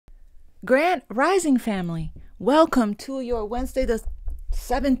Grand Rising family, welcome to your Wednesday the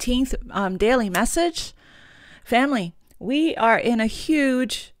 17th daily message. Family, we are in a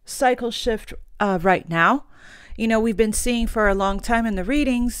huge cycle shift right now. You know, we've been seeing for a long time in the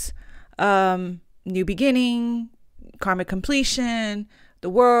readings, new beginning, karmic completion, the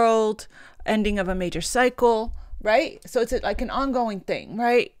world, ending of a major cycle, right? So it's like an ongoing thing,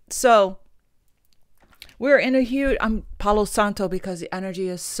 right? So we're in a huge, I'm Palo Santo because the energy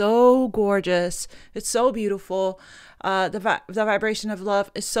is so gorgeous. It's so beautiful. The vibration of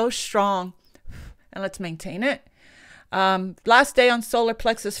love is so strong, and let's maintain it. Last day on solar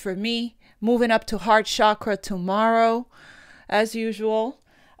plexus for me, moving up to heart chakra tomorrow, as usual.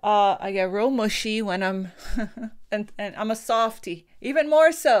 I get real mushy when I'm, and I'm a softie, even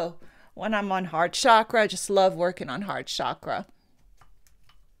more so when I'm on heart chakra. I just love working on heart chakra.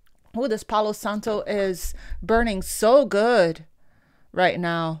 Oh, this Palo Santo is burning so good right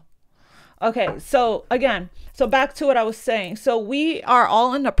now. Okay, so again, so back to what I was saying. So we are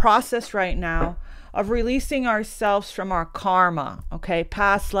all in the process right now of releasing ourselves from our karma, okay?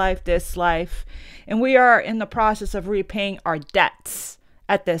 Past life, this life. And we are in the process of repaying our debts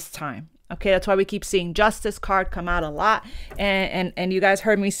at this time. Okay, that's why we keep seeing Justice card come out a lot. And you guys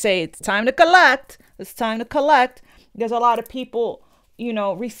heard me say it's time to collect. It's time to collect. There's a lot of people, you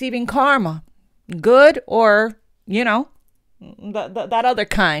know, receiving karma, good or, you know, that other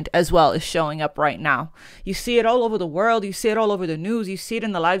kind as well is showing up right now. You see it all over the world. You see it all over the news. You see it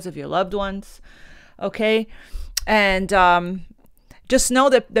in the lives of your loved ones. Okay. And just know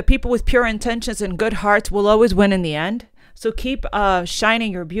that the people with pure intentions and good hearts will always win in the end. So keep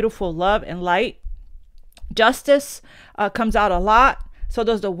shining your beautiful love and light. Justice comes out a lot. So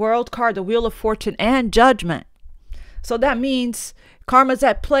does the World card, the Wheel of Fortune, and Judgment. So that means karma's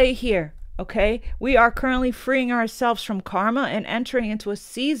at play here, okay? We are currently freeing ourselves from karma and entering into a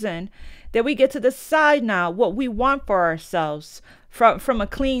season that we get to decide now what we want for ourselves from a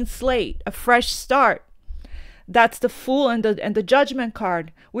clean slate, a fresh start. That's the Fool and the Judgment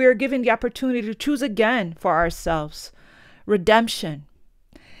card. We are given the opportunity to choose again for ourselves. Redemption.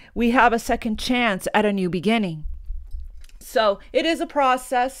 We have a second chance at a new beginning. So it is a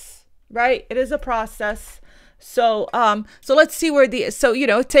process, right? It is a process. So let's see where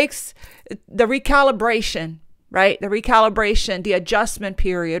it takes the recalibration, right? The recalibration, the adjustment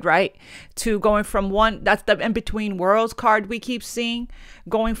period, right? To going from one, that's the in between worlds card we keep seeing,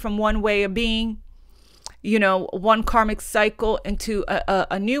 going from one way of being, you know, one karmic cycle into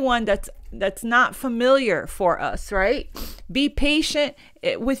a new one that's not familiar for us, right? Be patient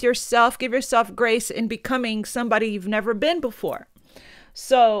with yourself, give yourself grace in becoming somebody you've never been before.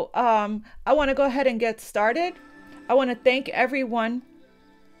 So I want to go ahead and get started. I want to thank everyone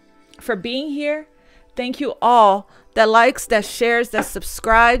for being here. Thank you all that likes, that shares, that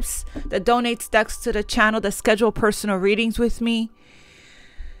subscribes, that donates stacks to the channel, that schedule personal readings with me,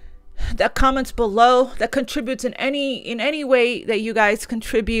 that comments below, that contributes in any way that you guys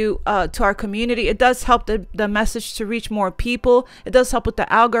contribute to our community. It does help the message to reach more people. It does help with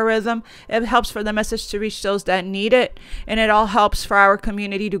the algorithm. It helps for the message to reach those that need it. And it all helps for our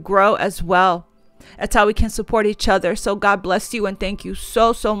community to grow as well. That's how we can support each other. So God bless you and thank you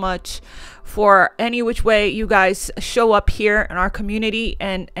so much for any which way you guys show up here in our community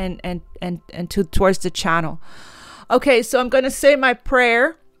and towards the channel. Okay, so I'm going to say my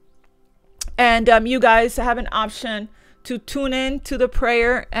prayer. And you guys have an option to tune in to the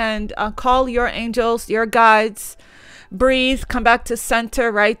prayer and call your angels, your guides, breathe, come back to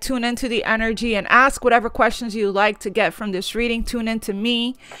center, right? Tune into the energy and ask whatever questions you like to get from this reading. Tune into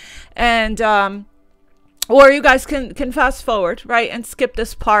me. And or you guys can fast forward, right? And skip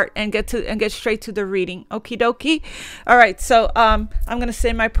this part and get straight to the reading. Okie dokie. All right. So I'm going to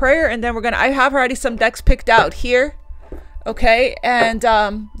say my prayer and then I have already some decks picked out here. Okay, and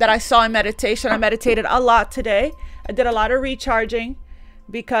that I saw in meditation. I meditated a lot today. I did a lot of recharging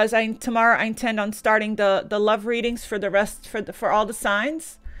because tomorrow I intend on starting the love readings for the rest for all the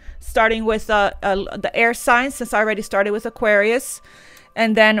signs, starting with the air signs since I already started with Aquarius,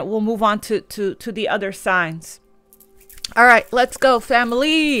 and then we'll move on to the other signs. All right, let's go,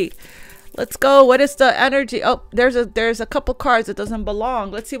 family. Let's go. What is the energy? Oh, there's a couple cards that doesn't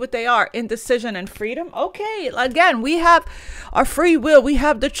belong. Let's see what they are. Indecision and freedom. Okay. Again, we have our free will. We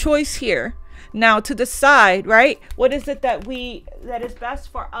have the choice here now to decide, right? What is it that is best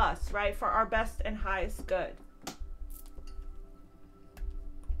for us, right? For our best and highest good.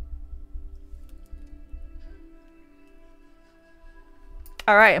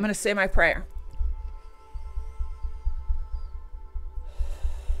 All right. I'm going to say my prayer.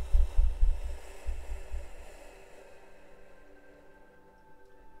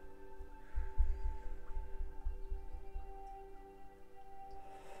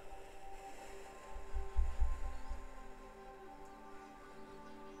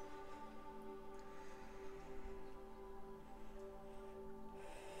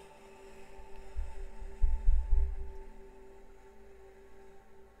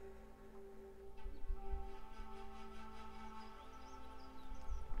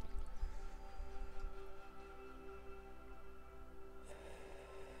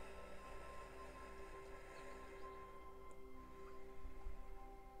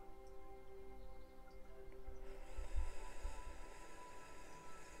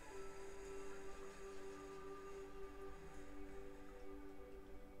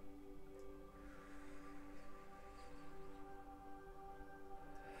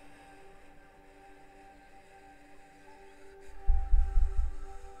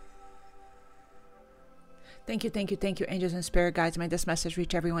 Thank you, angels and spirit guides. May this message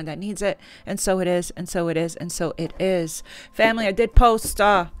reach everyone that needs it. And so it is, and so it is, and so it is. Family, I did post,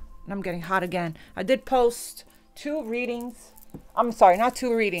 I'm getting hot again. I did post 2 readings. I'm sorry, not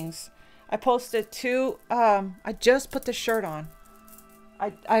 2 readings. I posted 2, I just put the shirt on.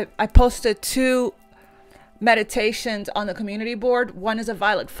 I posted 2 meditations on the community board. One is a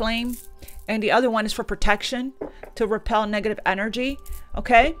violet flame, and the other one is for protection, to repel negative energy.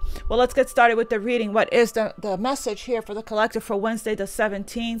 Okay, well, let's get started with the reading. What is the message here for the collective for Wednesday the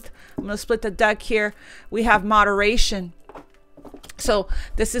 17th? I'm going to split the deck here. We have moderation. So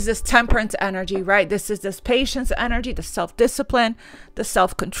this is this temperance energy, right? This is this patience energy, the self-discipline, the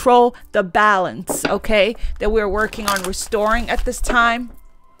self-control, the balance, okay, that we're working on restoring at this time.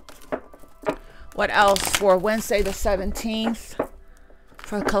 What else for Wednesday the 17th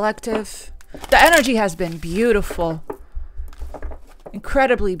for the collective? The energy has been beautiful.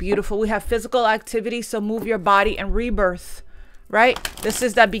 Incredibly beautiful. We have physical activity, so move your body and rebirth, right? This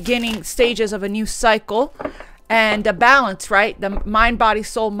is the beginning stages of a new cycle. And the balance, right? The mind, body,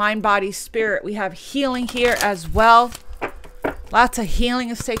 soul, mind, body, spirit. We have healing here as well. Lots of healing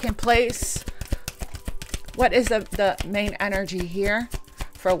is taking place. What is the main energy here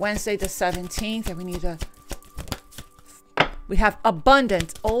for Wednesday the 17th? And we have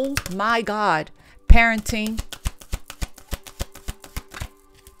abundance. Oh my God. Parenting.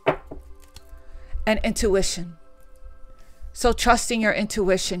 And intuition. So trusting your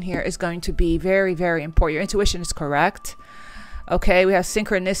intuition here is going to be very, very important. Your intuition is correct. Okay, we have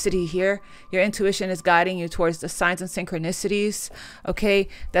synchronicity here. Your intuition is guiding you towards the signs and synchronicities. Okay,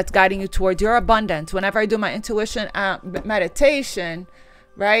 that's guiding you towards your abundance. Whenever I do my intuition meditation,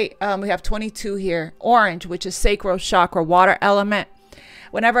 right, we have 22 here. Orange, which is sacral chakra, water element.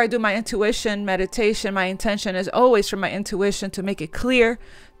 Whenever I do my intuition meditation, my intention is always for my intuition to make it clear,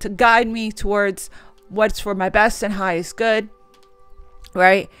 to guide me towards what's for my best and highest good,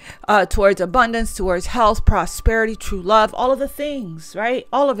 right? Towards abundance, towards health, prosperity, true love, all of the things, right?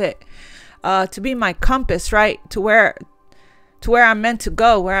 All of it. To be my compass, right? To where I'm meant to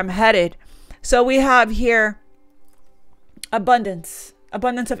go, where I'm headed. So we have here abundance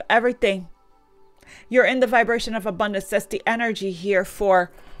of everything. You're in the vibration of abundance. That's the energy here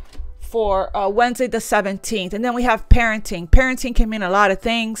for Wednesday the 17th. And then we have parenting. Parenting can mean a lot of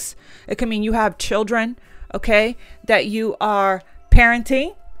things. It can mean you have children, okay, that you are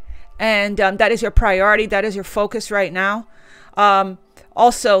parenting, and that is your priority. That is your focus right now.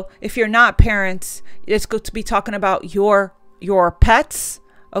 Also, if you're not parents, it's good to be talking about your pets,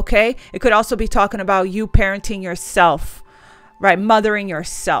 okay? It could also be talking about you parenting yourself, right? Mothering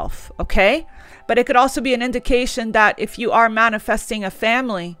yourself, okay? But it could also be an indication that if you are manifesting a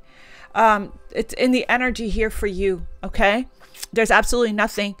family, it's in the energy here for you, okay? There's absolutely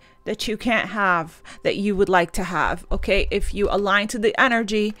nothing that you can't have that you would like to have, okay? If you align to the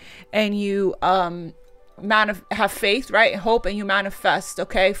energy and you have faith, right? Hope, and you manifest,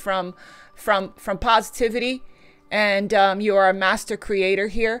 okay? From positivity. And you are a master creator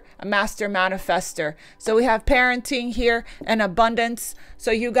here, a master manifester. So we have parenting here and abundance.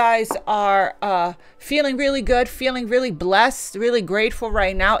 So you guys are feeling really good, feeling really blessed, really grateful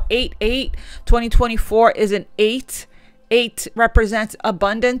right now. 8/8, 2024 is an 8. 8 represents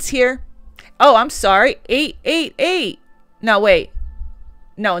abundance here. Oh, I'm sorry. 888. No, wait.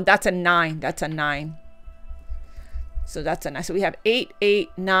 No, that's a 9. That's a 9. So that's a 9. So we have 8,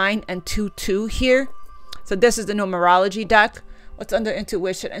 8, 9, and 2, 2 here. So this is the numerology deck. What's under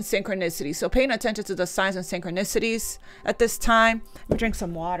intuition and synchronicity. So paying attention to the signs and synchronicities at this time. Let me drink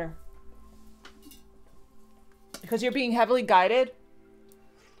some water. Because you're being heavily guided.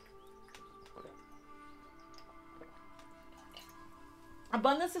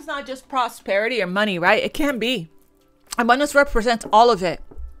 Abundance is not just prosperity or money, right? It can be. Abundance represents all of it.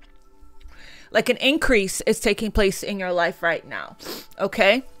 Like an increase is taking place in your life right now.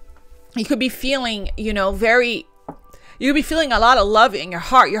 Okay? You could be feeling, you could be feeling a lot of love in your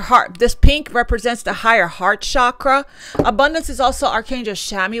heart. This pink represents the higher heart chakra. Abundance is also Archangel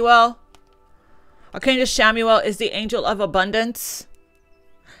Chamuel. Archangel Chamuel is the angel of abundance,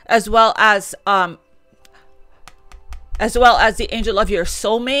 as well as the angel of your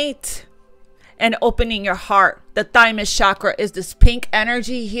soulmate and opening your heart. The thymus chakra is this pink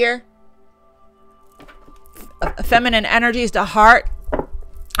energy here. Feminine energy is the heart.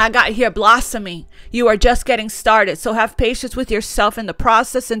 I got here blossoming. You are just getting started. So have patience with yourself in the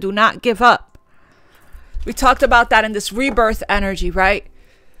process and do not give up. We talked about that in this rebirth energy, right?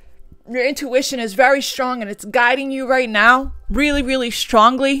 Your intuition is very strong and it's guiding you right now really, really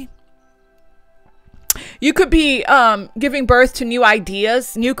strongly. You could be giving birth to new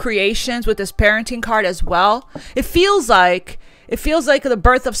ideas, new creations with this parenting card as well. It feels like the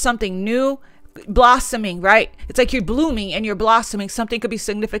birth of something new, blossoming, right? It's like you're blooming and you're blossoming. Something could be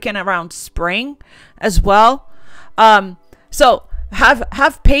significant around spring as well. So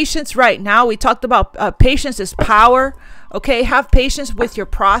have patience right now. We talked about patience is power. Okay, have patience with your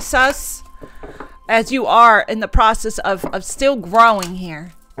process as you are in the process of still growing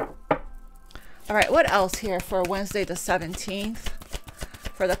here. All right, what else here for Wednesday the 17th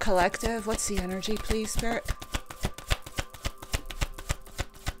for the collective? What's the energy, please, Spirit?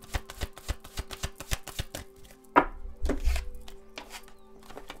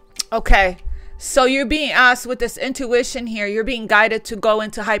 Okay, so you're being asked with this intuition here, you're being guided to go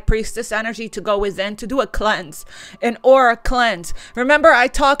into High Priestess energy, to go within, to do a cleanse, an aura cleanse. Remember, I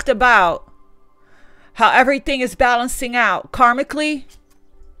talked about how everything is balancing out karmically.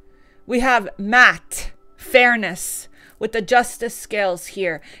 We have mat, fairness, with the justice scales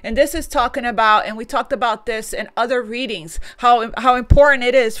here. And this is talking about, and we talked about this in other readings, how important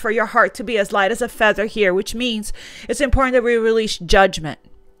it is for your heart to be as light as a feather here, which means it's important that we release judgment.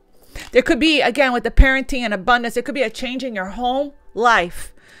 There could be, again, with the parenting and abundance, it could be a change in your home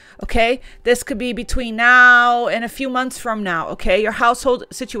life. Okay, this could be between now and a few months from now. Okay, your household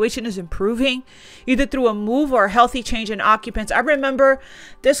situation is improving either through a move or a healthy change in occupants. I remember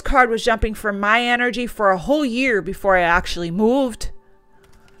this card was jumping for my energy for a whole year before I actually moved.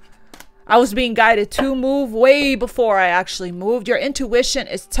 I was being guided to move way before I actually moved. Your intuition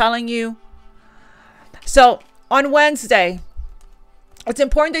is telling you. So on Wednesday, it's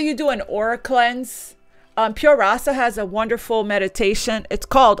important that you do an aura cleanse. Pure Rasa has a wonderful meditation. It's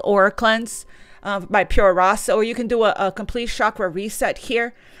called Aura Cleanse by Pure Rasa, or you can do a complete chakra reset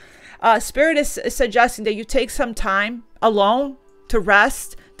here. Spirit is suggesting that you take some time alone to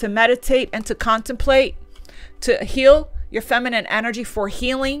rest, to meditate, and to contemplate, to heal your feminine energy for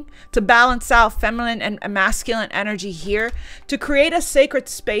healing, to balance out feminine and masculine energy here, to create a sacred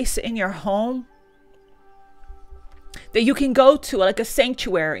space in your home that you can go to, like a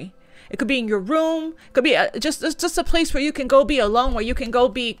sanctuary. It could be in your room. It could be just a place where you can go be alone, where you can go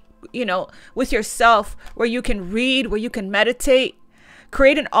be, you know, with yourself, where you can read, where you can meditate.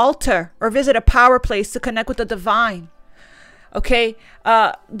 Create an altar or visit a power place to connect with the divine. Okay,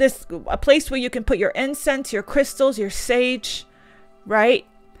 a place where you can put your incense, your crystals, your sage, right?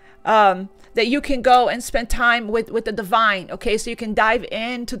 That you can go and spend time with the divine. Okay, so you can dive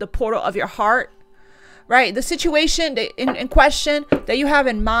into the portal of your heart. Right, the situation in question that you have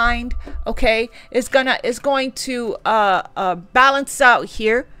in mind, okay, is going to balance out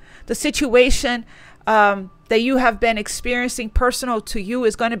here. The situation that you have been experiencing personal to you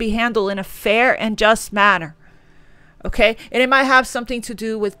is going to be handled in a fair and just manner, okay? And it might have something to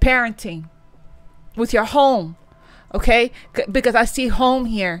do with parenting, with your home, okay? Because I see home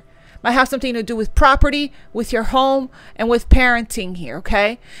here. Might have something to do with property, with your home, and with parenting here,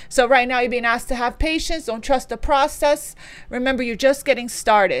 okay? So right now you're being asked to have patience. Don't trust the process. Remember, you're just getting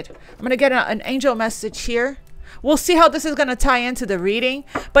started. I'm going to get an angel message here. We'll see how this is going to tie into the reading.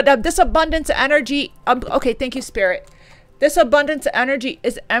 But this abundance energy, okay, thank you, Spirit. This abundance energy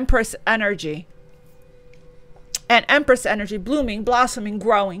is Empress energy. And Empress energy, blooming, blossoming,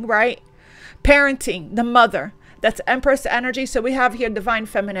 growing, right? Parenting, the mother. That's Empress energy. So we have here divine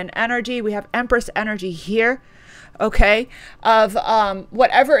feminine energy. We have Empress energy here, okay, of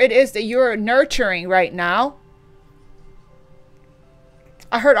whatever it is that you're nurturing right now.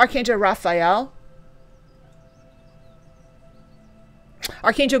 I heard Archangel Raphael.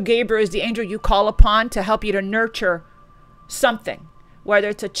 Archangel Gabriel is the angel you call upon to help you to nurture something, whether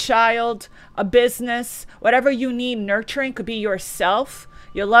it's a child, a business, whatever you need nurturing. Could be yourself,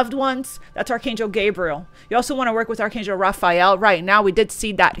 your loved ones. That's Archangel Gabriel. You also want to work with Archangel Raphael. Right now we did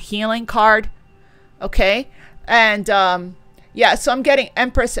see that healing card, okay? And yeah, so I'm getting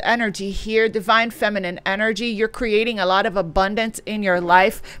Empress energy here, divine feminine energy. You're creating a lot of abundance in your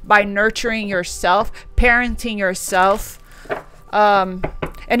life by nurturing yourself, parenting yourself, and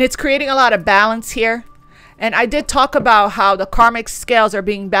it's creating a lot of balance here. And I did talk about how the karmic scales are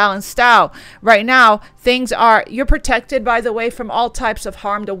being balanced out. Right now, you're protected, by the way, from all types of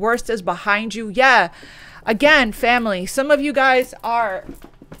harm. The worst is behind you. Yeah. Again, family, some of you guys, not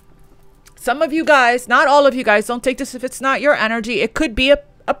all of you guys, don't take this if it's not your energy. It could be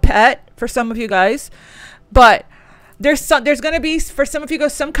a pet for some of you guys. But there's going to be, for some of you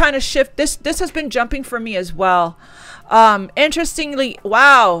guys, some kind of shift. This has been jumping for me as well. Interestingly,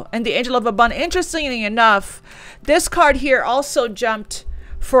 wow, and the Angel of Abundance. Interestingly enough, this card here also jumped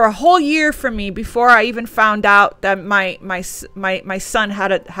for a whole year for me before I even found out that my son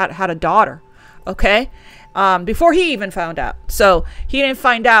had a daughter. Okay. Before he even found out. So he didn't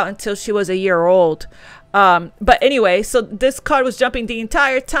find out until she was a year old. But anyway, so this card was jumping the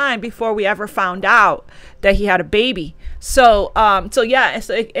entire time before we ever found out that he had a baby. So yeah,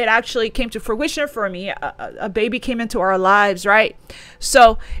 so it actually came to fruition for me. A baby came into our lives, right?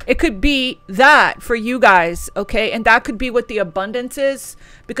 So it could be that for you guys, okay? And that could be what the abundance is,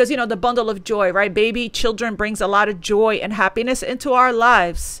 because, you know, the bundle of joy, right? Baby children brings a lot of joy and happiness into our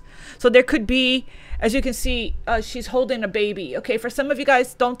lives. So there could be, as you can see, she's holding a baby, okay? For some of you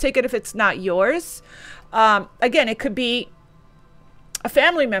guys, don't take it if it's not yours. Again, it could be a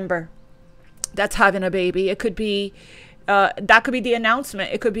family member that's having a baby. It could be that could be the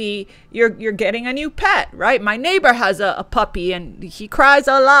announcement. It could be you're getting a new pet, right? My neighbor has a puppy and he cries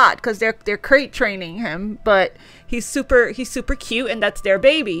a lot because they're crate training him, but he's super cute, and that's their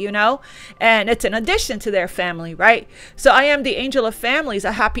baby, you know, and it's an addition to their family, right? So I am the angel of families.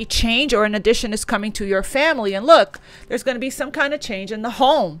 A happy change or an addition is coming to your family, and look, there's going to be some kind of change in the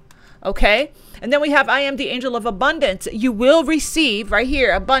home. Okay. And then we have, I am the angel of abundance. You will receive right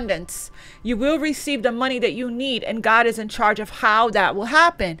here, abundance. You will receive the money that you need, and God is in charge of how that will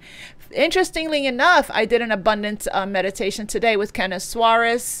happen. Interestingly enough, I did an abundance meditation today with Kenneth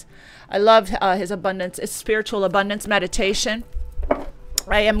Suarez. I love his abundance, his spiritual abundance meditation.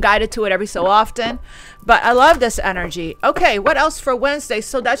 I am guided to it every so often, but I love this energy. Okay, what else for Wednesday?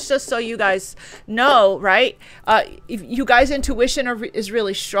 So that's just so you guys know, right? If you guys' intuition is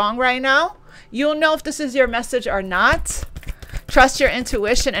really strong right now. You'll know if this is your message or not. Trust your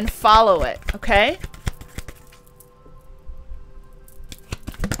intuition and follow it, okay?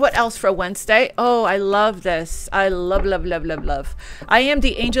 What else for Wednesday? Oh, I love this. I love, love, love, love, love. I am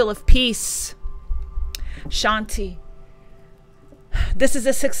the angel of peace. Shanti. This is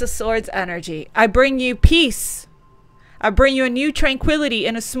the Six of Swords energy. I bring you peace. I bring you a new tranquility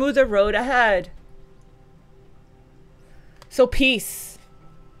and a smoother road ahead. So peace.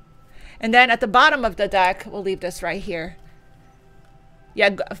 And then at the bottom of the deck, we'll leave this right here.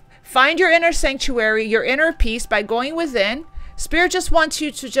 Yeah, find your inner sanctuary, your inner peace by going within. Spirit just wants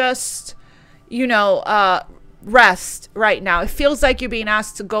you to just, you know, rest right now. It feels like you're being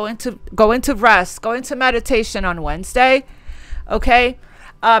asked to go into rest, go into meditation on Wednesday. Okay,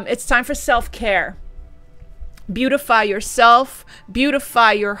 it's time for self-care. Beautify yourself,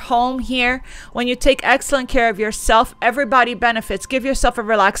 beautify your home here. When you take excellent care of yourself, everybody benefits. Give yourself a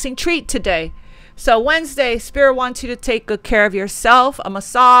relaxing treat today. So Wednesday, Spirit wants you to take good care of yourself. A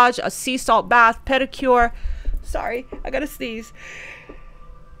massage, a sea salt bath, pedicure. Sorry, I gotta sneeze.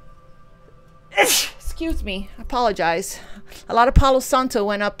 Excuse me, I apologize. A lot of Palo Santo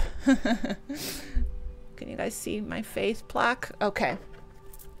went up. Can you guys see my face plaque? Okay.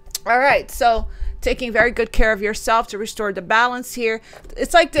 All right. So taking very good care of yourself to restore the balance here.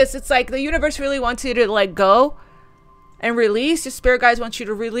 It's like this. It's like the universe really wants you to let go and release. Your spirit guides want you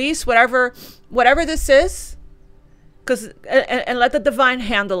to release whatever this is, and let the divine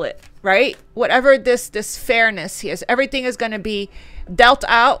handle it, right? Whatever this fairness is, everything is going to be dealt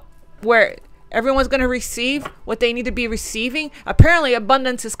out where everyone's going to receive what they need to be receiving. Apparently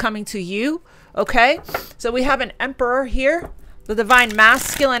abundance is coming to you. Okay, so we have an emperor here, the divine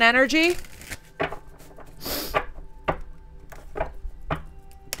masculine energy.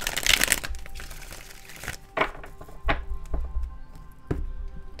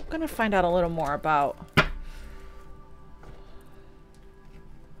 I'm gonna find out a little more about.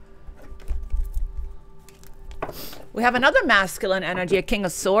 We have another masculine energy, a King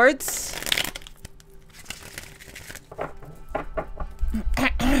of Swords.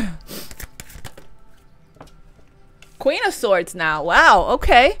 Queen of Swords now. Wow.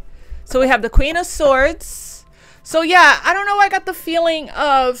 Okay. So we have the Queen of Swords. So yeah, I don't know. I got the feeling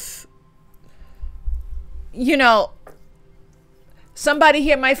of, you know, somebody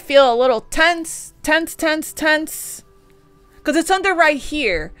here might feel a little tense. Because it's under right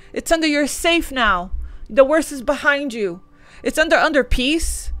here. It's under you're safe now. The worst is behind you. It's under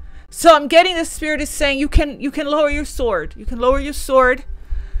peace. So I'm getting the spirit is saying you can lower your sword. You can lower your sword.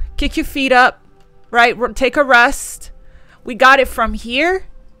 Kick your feet up. Right? Take a rest. We got it from here.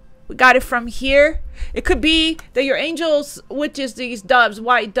 We got it from here. It could be that your angels, which is these doves,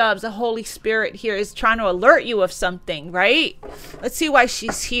 white doves, the Holy Spirit here is trying to alert you of something, right? Let's see why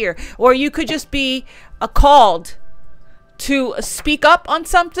she's here. Or you could just be called to speak up on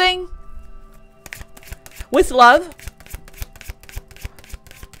something with love.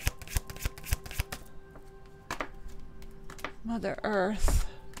 Mother Earth.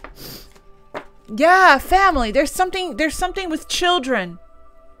 Yeah, family. There's something with children.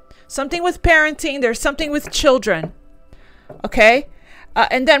 Something with parenting. There's something with children. Okay?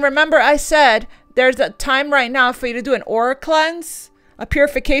 And then remember I said there's a time right now for you to do an aura cleanse. A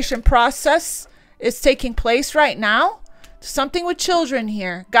purification process is taking place right now. Something with children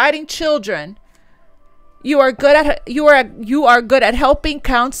here, guiding children. You are good at helping,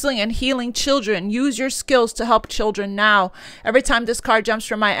 counseling, and healing children. Use your skills to help children now. Every time this card jumps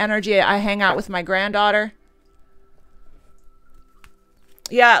from my energy, I hang out with my granddaughter.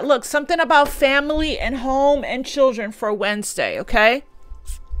 Yeah, look, something about family and home and children for Wednesday, okay?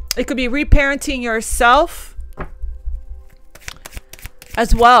 It could be reparenting yourself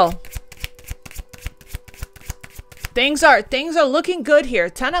as well. Things are looking good here.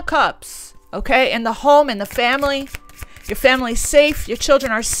 10 of Cups, okay? In the home, in the family. Your family's safe. Your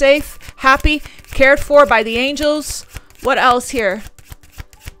children are safe, happy, cared for by the angels. What else here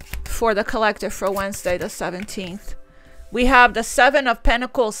for the collective for Wednesday, the 17th? We have the 7 of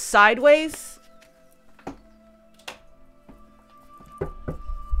Pentacles sideways.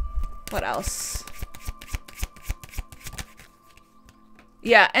 What else?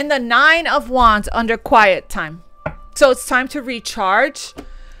 Yeah, and the 9 of Wands under quiet time. So it's time to recharge.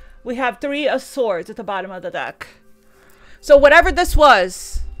 We have 3 of Swords at the bottom of the deck. So whatever this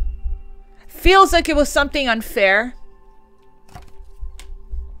was, feels like it was something unfair.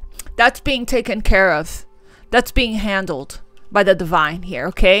 That's being taken care of. That's being handled by the divine here,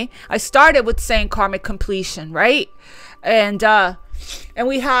 okay? I started with saying karmic completion, right? And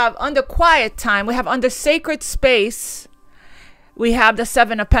we have under quiet time, we have under sacred space, we have the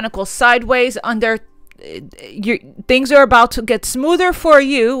 7 of Pentacles sideways. Under things are about to get smoother for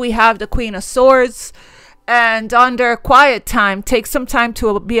you. We have the Queen of Swords. And under quiet time, take some time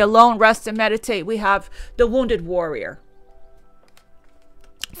to be alone, rest, and meditate. We have the Wounded Warrior.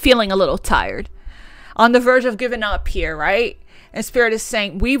 Feeling a little tired. On the verge of giving up here, right? And Spirit is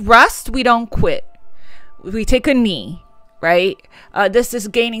saying, we rest, we don't quit. We take a knee, right? This is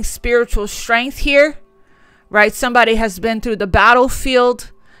gaining spiritual strength here, right? Somebody has been through the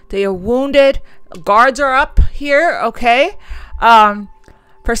battlefield. They are wounded. Guards are up here, okay?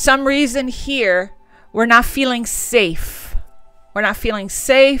 For some reason here, we're not feeling safe. We're not feeling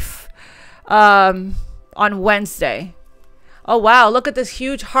safe on Wednesday. Oh, wow. Look at this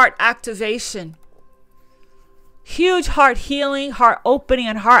huge heart activation. Huge heart healing, heart opening,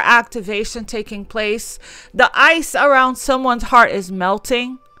 and heart activation taking place. The ice around someone's heart is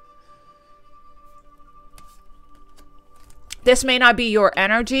melting. This may not be your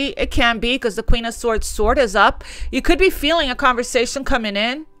energy. It can be because the Queen of Swords sword is up. You could be feeling a conversation coming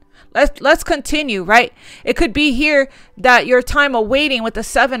in. Let's continue, right? It could be here that your time of waiting with the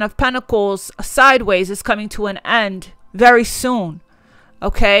 7 of Pentacles sideways is coming to an end very soon.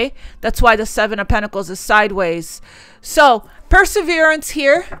 Okay, that's why the 7 of Pentacles is sideways. So perseverance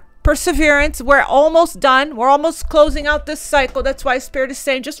here. Perseverance. We're almost done. We're almost closing out this cycle. That's why Spirit is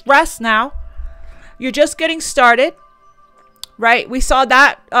saying just rest now. You're just getting started, right? We saw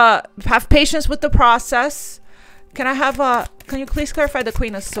that. Have patience with the process. Can I have can you please clarify the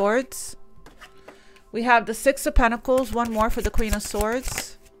Queen of Swords? We have the 6 of Pentacles. One more for the Queen of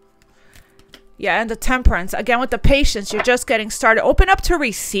Swords. Yeah, and the Temperance. Again, with the patience, you're just getting started. Open up to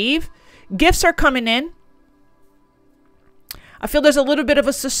receive. Gifts are coming in. I feel there's a little bit of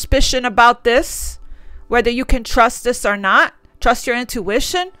a suspicion about this, whether you can trust this or not. Trust your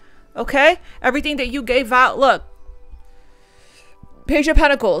intuition, okay? Everything that you gave out, look. Page of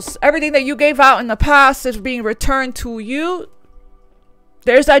Pentacles. Everything that you gave out in the past is being returned to you.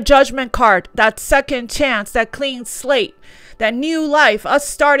 There's that Judgment card, that second chance, that clean slate, that new life, us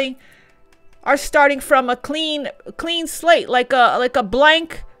starting from a clean slate, like a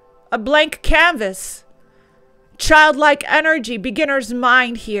blank canvas. Childlike energy, beginner's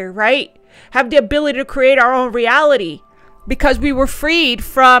mind here, right? Have the ability to create our own reality because we were freed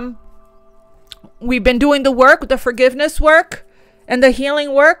from, we've been doing the work, the forgiveness work and the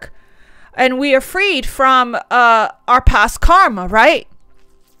healing work, and we are freed from our past karma, right?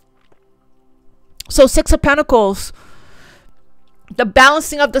 So 6 of Pentacles, the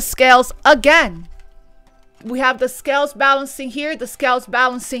balancing of the scales again. We have the scales balancing here, the scales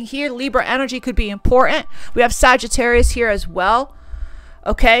balancing here. Libra energy could be important. We have Sagittarius here as well.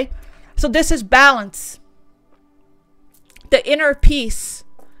 Okay, so this is balance. The inner peace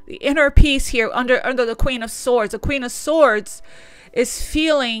here under the Queen of Swords. The Queen of Swords is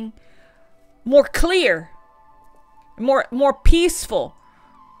feeling more clear, more peaceful.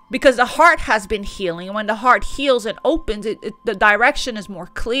 Because the heart has been healing. And when the heart heals and opens, the direction is more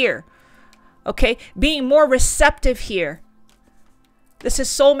clear. Okay? Being more receptive here. This is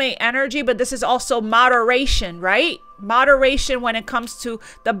soulmate energy, but this is also moderation, right? Moderation when it comes to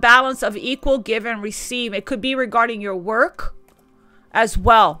the balance of equal give and receive. It could be regarding your work. as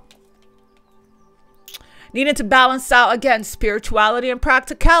well. Needing to balance out, again, spirituality and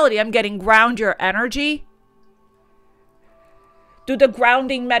practicality. I'm getting ground your energy. Do the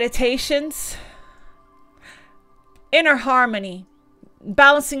grounding meditations. Inner harmony.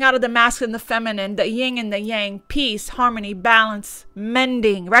 Balancing out of the masculine, the feminine, the yin and the yang. Peace, harmony, balance,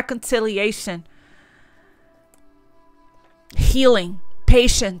 mending, reconciliation. Healing,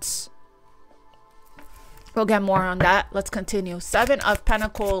 patience. We'll get more on that. Let's continue. 7 of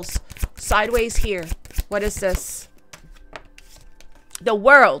Pentacles. Sideways here. What is this? The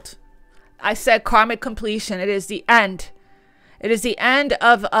World. I said karmic completion. It is the end. It is the end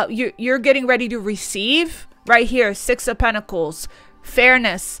of, you're getting ready to receive. Right here, 6 of Pentacles.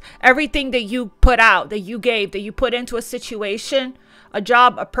 Fairness. Everything that you put out, that you gave, that you put into a situation, a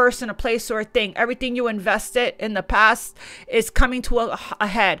job, a person, a place, or a thing. Everything you invested in the past is coming to a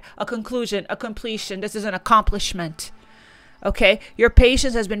head, a conclusion, a completion. This is an accomplishment. Okay, your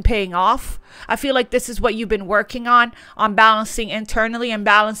patience has been paying off. I feel like this is what you've been working on balancing internally and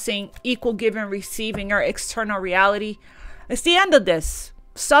balancing equal give and receiving your external reality. It's the end of this.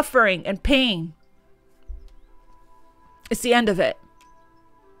 Suffering and pain. It's the end of it.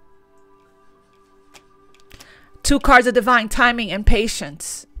 2 cards of divine timing and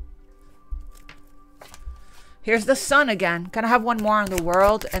patience. Here's the Sun again. Can I have one more on the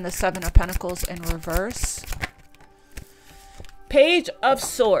World and the 7 of Pentacles in reverse? Page of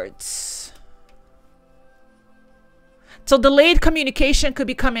Swords. So delayed communication could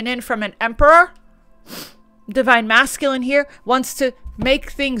be coming in from an Emperor. Divine masculine here wants to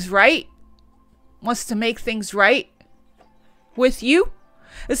make things right. Wants to make things right with you.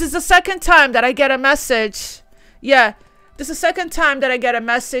 This is the second time that I get a message. Yeah, this is the second time that I get a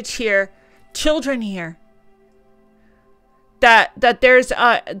message here. Children here. That there's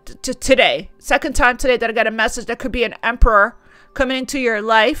today. Second time today that I got a message that could be an Emperor coming into your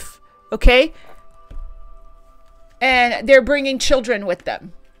life, okay? And they're bringing children with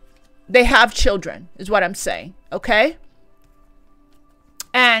them. They have children, is what I'm saying, okay?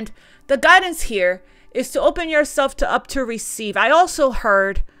 And the guidance here is to open yourself up to receive. I also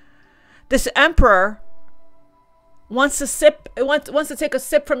heard this Emperor wants to take a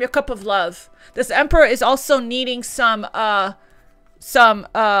sip from your cup of love. This Emperor is also needing some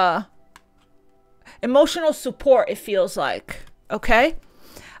emotional support, it feels like. Okay,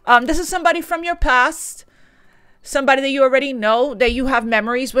 this is somebody from your past, somebody that you already know, that you have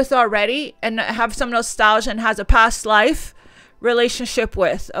memories with already, and have some nostalgia and has a past life relationship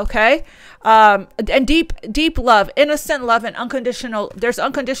with. Okay, and deep love, innocent love, and unconditional. There's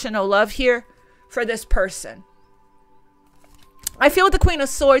unconditional love here for this person. I feel the Queen of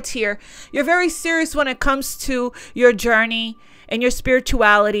Swords here. You're very serious when it comes to your journey and your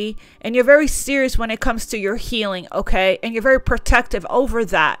spirituality, and you're very serious when it comes to your healing, okay? And you're very protective over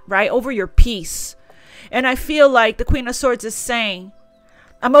that, right? Over your peace. And I feel like the Queen of Swords is saying,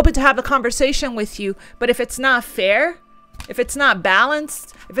 I'm open to have a conversation with you, but if it's not fair, if it's not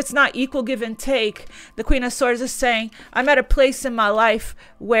balanced, if it's not equal give and take, the Queen of Swords is saying, I'm at a place in my life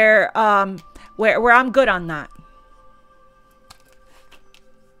where I'm good on that.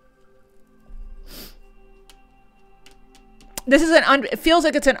 This is it feels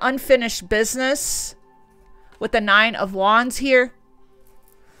like it's an unfinished business with the 9 of Wands here.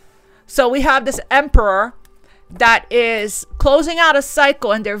 So we have this Emperor that is closing out a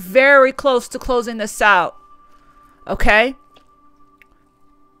cycle, and they're very close to closing this out. Okay?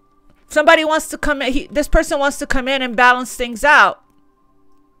 Somebody wants to come in. This person wants to come in and balance things out.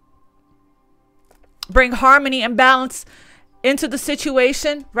 Bring harmony and balance into the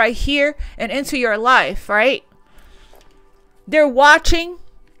situation right here and into your life, right? They're watching,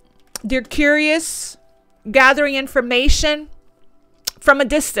 they're curious, gathering information from a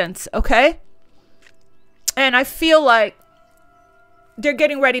distance, okay? And I feel like they're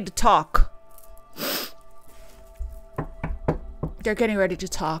getting ready to talk. They're getting ready to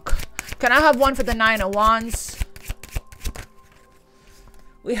talk. Can I have one for the 9 of Wands?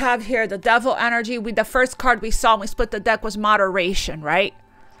 We have here the Devil energy. The first card we saw when we split the deck was moderation, right?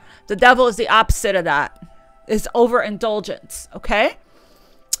 The Devil is the opposite of that. Is overindulgence, okay?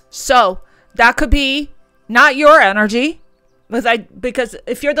 So that could be not your energy, because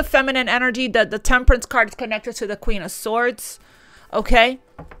if you're the feminine energy, the Temperance card is connected to the Queen of Swords, okay?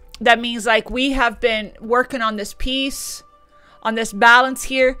 That means like we have been working on this peace, on this balance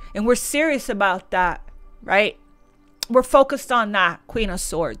here, and we're serious about that, right? We're focused on that, Queen of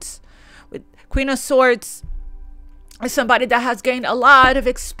Swords. With Queen of Swords is somebody that has gained a lot of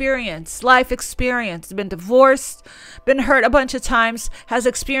experience, life experience, been divorced, been hurt a bunch of times, has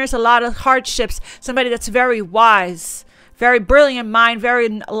experienced a lot of hardships. Somebody that's very wise, very brilliant mind, very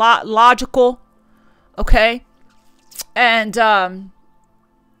logical, okay, and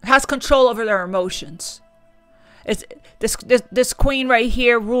has control over their emotions. It's this queen right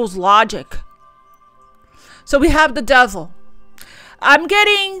here rules logic. So we have the devil. I'm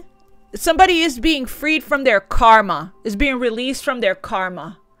getting somebody is being freed from their karma, is being released from their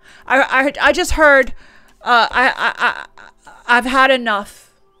karma. I just heard I've had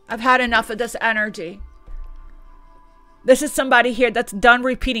enough. I've had enough of this energy. This is somebody here that's done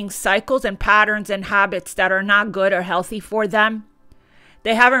repeating cycles and patterns and habits that are not good or healthy for them.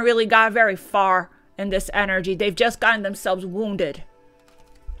 They haven't really got very far in this energy. They've just gotten themselves wounded.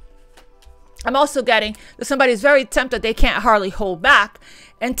 I'm also getting that somebody's very tempted. They can't hardly hold back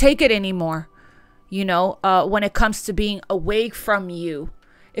and take it anymore. You know, when it comes to being away from you.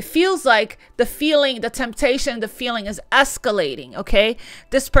 It feels like the feeling, the temptation, the feeling is escalating, okay?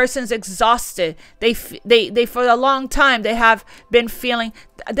 This person's exhausted. They for a long time, they have been feeling.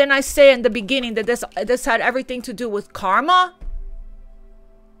 Then I say in the beginning that this had everything to do with karma.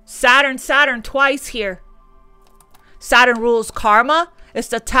 Saturn twice here. Saturn rules karma. It's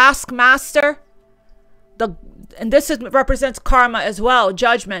the taskmaster. And this represents karma as well,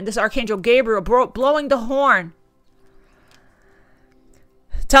 judgment. This Archangel Gabriel blowing the horn.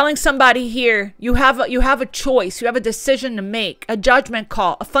 Telling somebody here, you have a choice, you have a decision to make, a judgment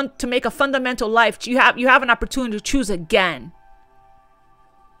call, to make a fundamental life. You have an opportunity to choose again.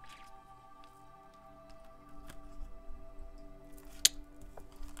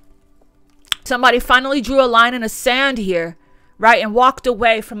 Somebody finally drew a line in the sand here, right, and walked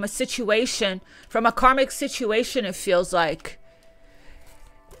away from a situation, from a karmic situation. It feels like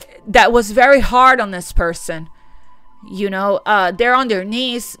that was very hard on this person. You know, they're on their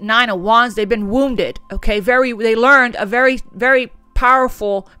knees, 9 of Wands. They've been wounded. Okay, they learned a very, very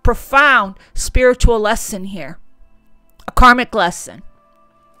powerful, profound spiritual lesson here, a karmic lesson.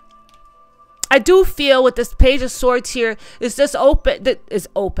 I do feel with this Page of Swords here is this open.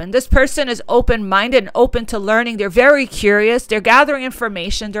 This person is open-minded and open to learning. They're very curious. They're gathering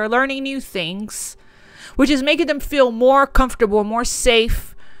information. They're learning new things, which is making them feel more comfortable, more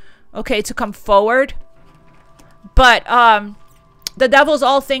safe. Okay, to come forward. But the devil's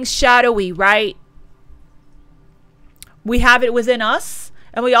all things shadowy, right? We have it within us,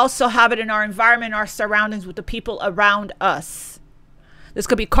 and we also have it in our environment, our surroundings, with the people around us. This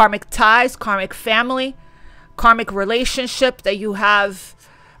could be karmic ties, karmic family, karmic relationship, that you have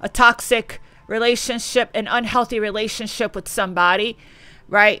a toxic relationship, an unhealthy relationship with somebody,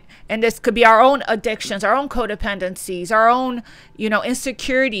 right? And this could be our own addictions, our own codependencies, our own, you know,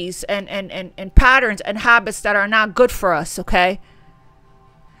 insecurities and patterns and habits that are not good for us, okay?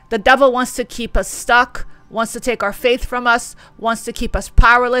 The devil wants to keep us stuck, wants to take our faith from us, wants to keep us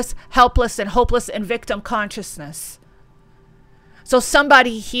powerless, helpless, and hopeless in victim consciousness. So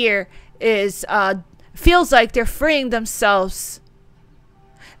somebody here is feels like they're freeing themselves.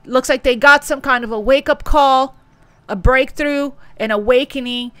 Looks like they got some kind of a wake-up call, a breakthrough, an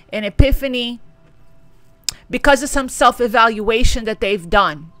awakening, an epiphany, because of some self-evaluation that they've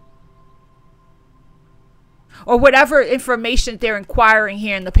done, or whatever information they're inquiring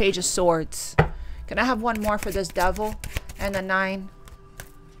here in the Page of Swords. Can I have one more for this devil and the 9?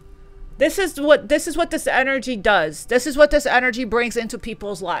 This is what this energy does. This is what this energy brings into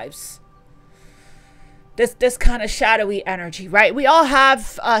people's lives. This kind of shadowy energy, right? We all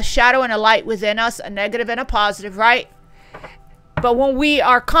have a shadow and a light within us, a negative and a positive, right? But when we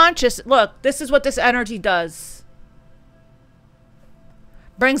are conscious, look, this is what this energy does.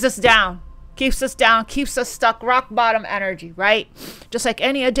 Brings us down, keeps us stuck, rock bottom energy, right? Just like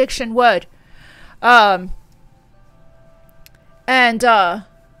any addiction would.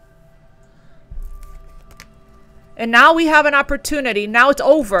 And now we have an opportunity. Now it's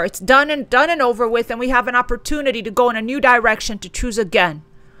over. It's done and over with. And we have an opportunity to go in a new direction, to choose again.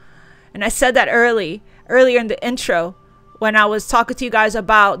 And I said that earlier in the intro, when I was talking to you guys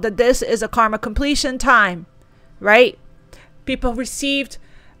about that this is a karma completion time, right? People received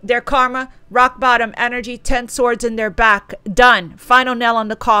their karma, rock bottom energy, 10 swords in their back. Done. Final nail on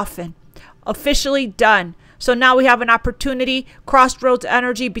the coffin. Officially done. So now we have an opportunity, crossroads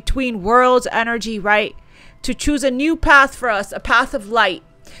energy, between worlds energy, right? To choose a new path for us, a path of light.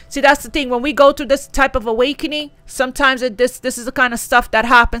 See, that's the thing. When we go through this type of awakening, sometimes this is the kind of stuff that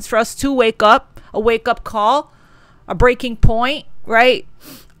happens for us to wake up, a wake-up call, a breaking point, right?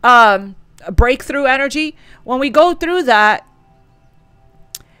 A breakthrough energy. When we go through that,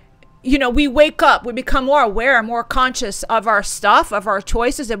 you know, we wake up, we become more aware and more conscious of our stuff, of our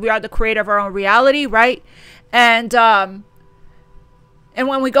choices, that we are the creator of our own reality, right? And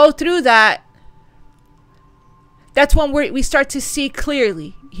when we go through that, that's when we start to see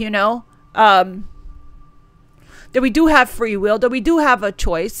clearly, you know, that we do have free will, that we do have a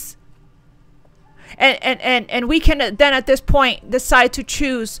choice. And we can then at this point decide to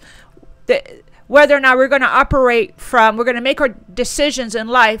choose whether or not we're going to operate from, we're going to make our decisions in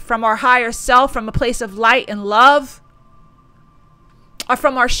life from our higher self, from a place of light and love, or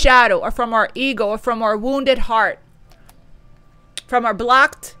from our shadow, or from our ego, or from our wounded heart, from our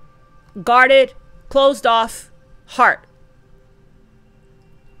blocked, guarded, closed off heart.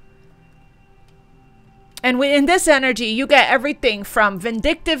 And in this energy, you get everything from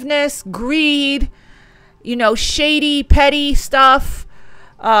vindictiveness, greed, you know, shady, petty stuff,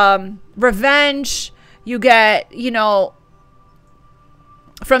 revenge. You get, you know,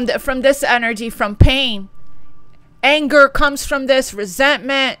 from this energy, from pain. Anger comes from this,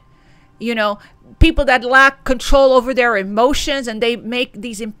 resentment, you know, people that lack control over their emotions, and they make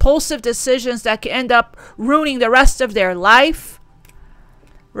these impulsive decisions that can end up ruining the rest of their life,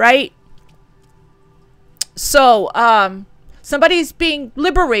 right? So somebody's being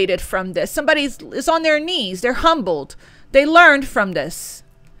liberated from this. Somebody is on their knees. They're humbled. They learned from this.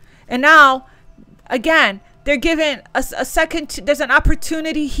 And now, again, they're given a second. There's an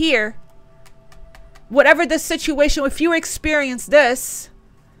opportunity here. Whatever the situation, if you experience this,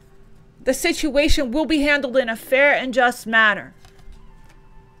 the situation will be handled in a fair and just manner.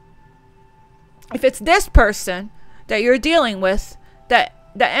 If it's this person that you're dealing with that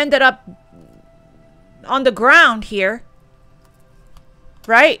ended up on the ground here,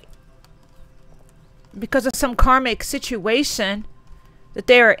 right? Because of some karmic situation that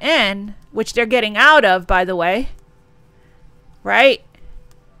they're in, which they're getting out of, by the way, right?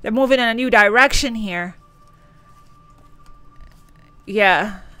 They're moving in a new direction here.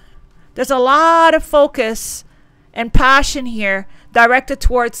 Yeah. There's a lot of focus and passion here directed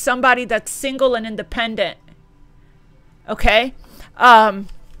towards somebody that's single and independent. Okay?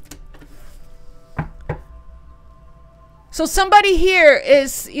 So somebody here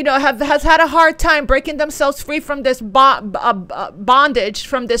is, you know, has had a hard time breaking themselves free from this bondage,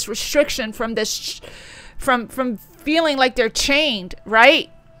 from this restriction, from this, from feeling like they're chained, right?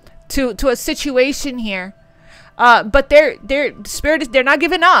 To a situation here. But their spirit is, they're not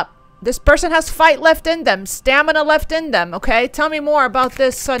giving up. This person has fight left in them, stamina left in them, okay? Tell me more about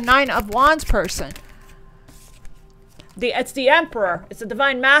this Nine of Wands person. It's the Emperor. It's the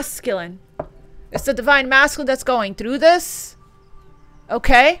Divine Masculine. It's the Divine Masculine that's going through this,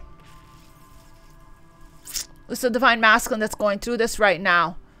 okay? It's the Divine Masculine that's going through this right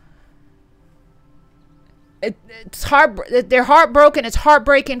now. They're heartbroken. It's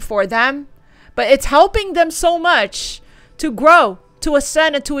heartbreaking for them, but it's helping them so much to grow, to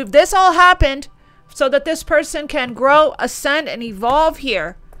ascend, and to, if this all happened so that this person can grow, ascend, and evolve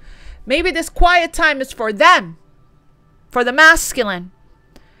here. Maybe this quiet time is for them, for the masculine.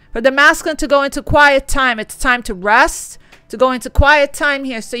 For the masculine to go into quiet time. It's time to rest, to go into quiet time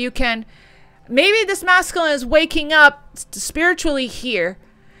here so you can, maybe this masculine is waking up spiritually here,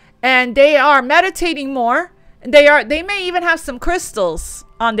 and they are meditating more. They may even have some crystals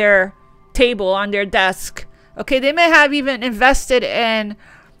on their table, on their desk. Okay, they may have even invested in,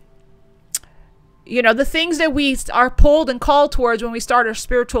 you know, the things that we are pulled and called towards when we start our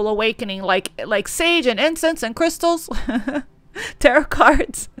spiritual awakening, like sage and incense and crystals, tarot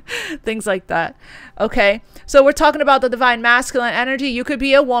cards, things like that. Okay, so we're talking about the Divine Masculine energy. You could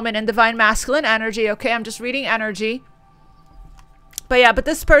be a woman in Divine Masculine energy. Okay, I'm just reading energy. But yeah, but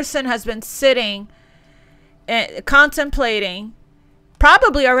this person has been sitting and contemplating,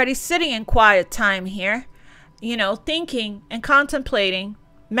 probably already sitting in quiet time here, you know, thinking and contemplating,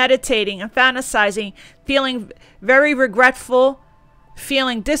 meditating and fantasizing, feeling very regretful,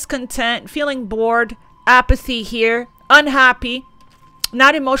 feeling discontent, feeling bored, apathy here, unhappy,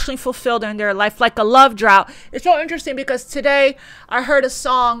 not emotionally fulfilled in their life, like a love drought. It's so interesting because today I heard a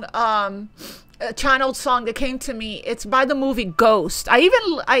song, a channeled song that came to me. It's by the movie Ghost. I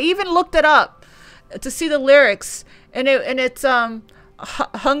even looked it up to see the lyrics, and it's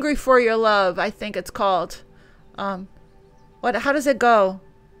Hungry for Your Love, I think it's called. How does it go?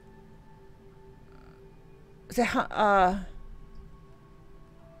 Is it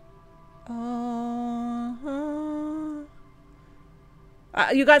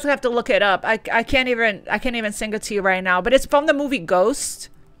you guys have to look it up. I can't even sing it to you right now, but it's from the movie Ghost.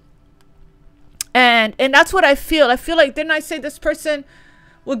 And that's what I feel. I feel like, didn't I say this person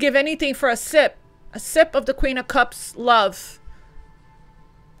will give anything for a sip of the Queen of Cups love?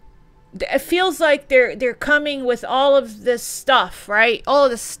 It feels like they're coming with all of this stuff, right? All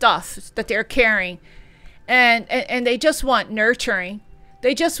of this stuff that they're carrying, and they just want nurturing.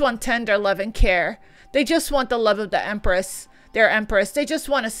 They just want tender love and care. They just want the love of the Empress, their Empress. They just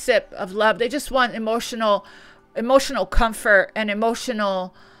want a sip of love. They just want emotional comfort and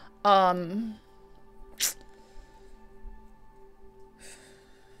emotional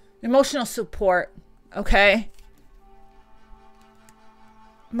support. Okay,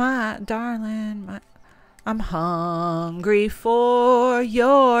 my darling, I'm hungry for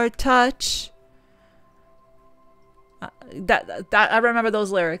your touch. That I remember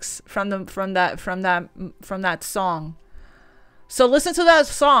those lyrics from that song. So listen to that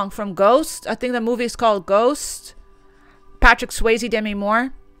song from Ghost. I think the movie is called Ghost. Patrick Swayze, Demi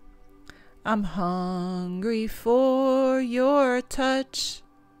Moore. I'm hungry for your touch.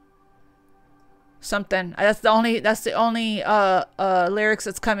 Something. That's the only lyrics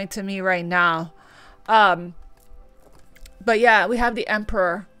that's coming to me right now. But yeah, we have the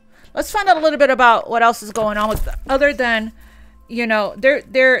Emperor. Let's find out a little bit about what else is going on with, other than, you know,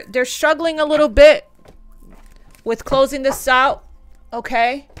 they're struggling a little bit with closing this out.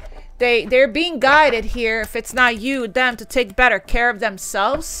 Okay, they're being guided here. If it's not you, them, to take better care of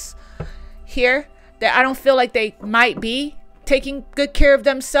themselves. Here, that I don't feel like they might be taking good care of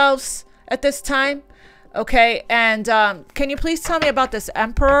themselves at this time. Okay, and can you please tell me about this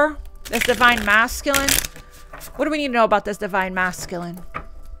Emperor, this Divine Masculine? What do we need to know about this Divine Masculine?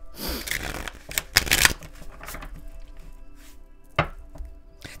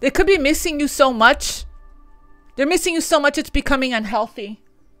 They could be missing you so much. They're missing you so much it's becoming unhealthy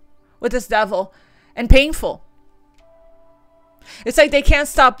with this Devil and painful. It's like they can't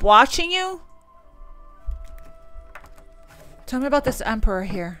stop watching you. Tell me about this Emperor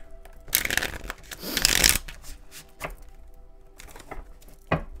here.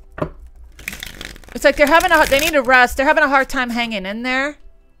 It's like they need to rest. They're having a hard time hanging in there.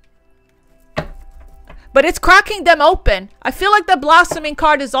 But it's cracking them open. I feel like the blossoming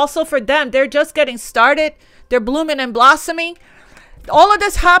card is also for them. They're just getting started. They're blooming and blossoming. All of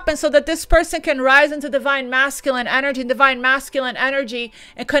this happens so that this person can rise into Divine Masculine energy,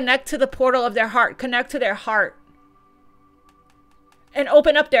 and connect to the portal of their heart, connect to their heart, and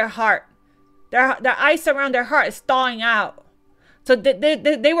open up their heart. The ice around their heart is thawing out. So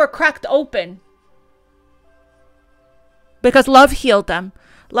they were cracked open because love healed them.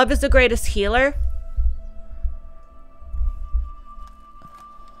 Love is the greatest healer.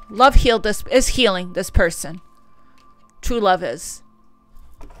 Love is healing this person. True love is.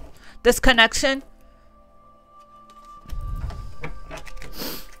 This connection.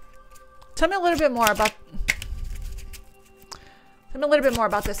 Tell me a little bit more about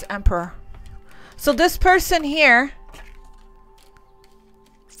this Emperor. So this person here.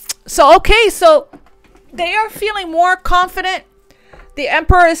 So they are feeling more confident. The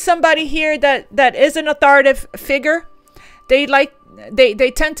Emperor is somebody here that is an authoritative figure. They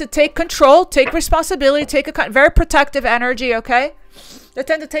tend to take control, take responsibility, take a very protective energy, okay? They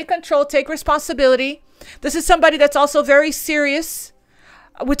tend to take control, take responsibility. This is somebody that's also very serious.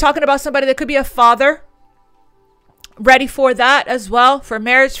 We're talking about somebody that could be a father, ready for that as well, for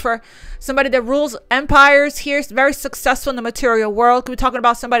marriage, for somebody that rules empires here, very successful in the material world. We're talking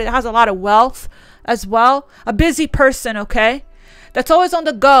about somebody that has a lot of wealth as well. A busy person, okay? That's always on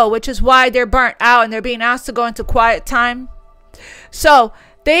the go, which is why they're burnt out and they're being asked to go into quiet time. So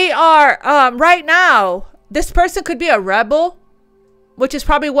they are right now, this person could be a rebel, which is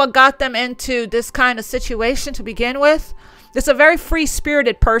probably what got them into this kind of situation to begin with. It's a very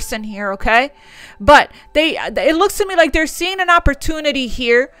free-spirited person here, okay? But it looks to me like they're seeing an opportunity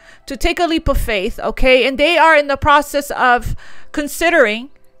here to take a leap of faith, okay? And they are in the process of considering,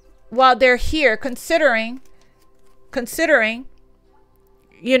 while they're here, considering,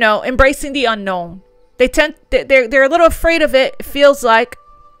 you know, embracing the unknown. They're a little afraid of it feels like.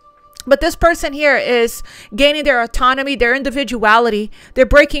 But this person here is gaining their autonomy, their individuality. They're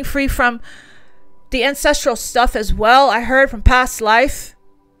breaking free from the ancestral stuff as well. I heard from past life.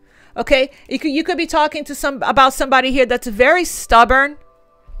 Okay, you could be talking to about somebody here that's very stubborn,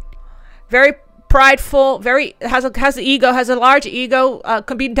 very prideful, has an ego, has a large ego,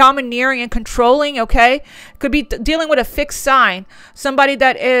 could be domineering and controlling. Okay, could be dealing with a fixed sign, somebody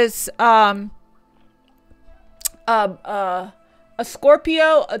that is a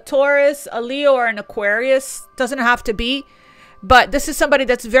Scorpio, a Taurus, a Leo, or an Aquarius. Doesn't have to be, but this is somebody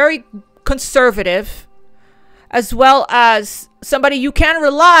that's very conservative, as well as somebody you can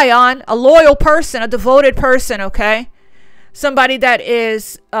rely on, a loyal person, a devoted person, okay? Somebody that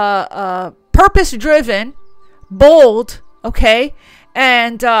is purpose-driven, bold, okay?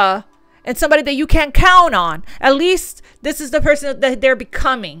 And somebody that you can count on. At least this is the person that they're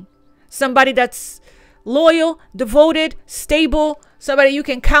becoming. Somebody that's loyal, devoted, stable, somebody you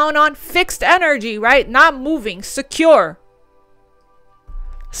can count on, fixed energy, right? Not moving, secure,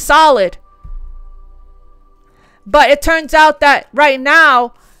 solid. But it turns out that right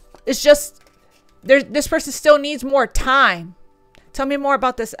now, it's just, this person still needs more time. Tell me more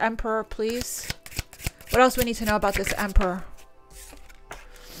about this Emperor, please. What else we need to know about this Emperor?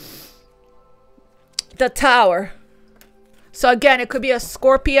 The Tower. So again, it could be a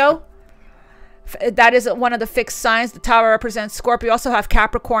Scorpio. That is one of the fixed signs. The Tower represents Scorpio. We also have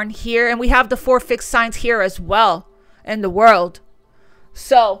Capricorn here. And we have the 4 fixed signs here as well in the world.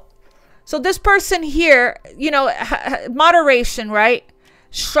 So this person here, you know, moderation, right?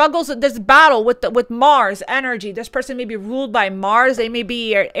 Struggles with this battle with Mars energy. This person may be ruled by Mars. They may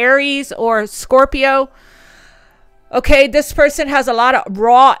be Aries or Scorpio. Okay, this person has a lot of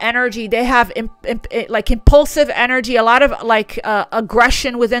raw energy. They have like impulsive energy, a lot of like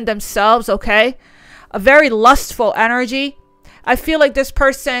aggression within themselves. Okay, a very lustful energy. I feel like this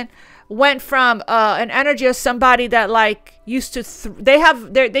person went from an energy of somebody that like used to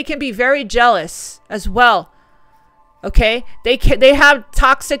they can be very jealous as well. Okay, they have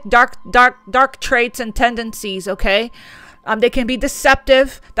toxic dark traits and tendencies. Okay, they can be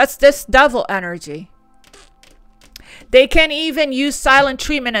deceptive. That's this devil energy. They can even use silent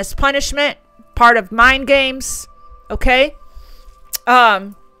treatment as punishment, part of mind games. Okay,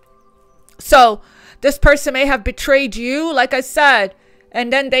 so this person may have betrayed you, like I said,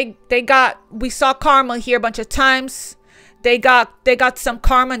 and then we saw karma here a bunch of times. They got some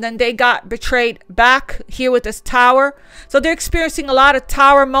karma, and then they got betrayed back here with this Tower. So they're experiencing a lot of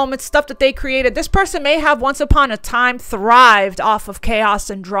Tower moments, stuff that they created. This person may have once upon a time thrived off of chaos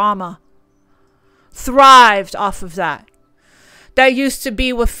and drama. Thrived off of that. That used to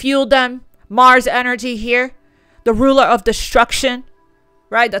be what fueled them. Mars energy here. The ruler of destruction.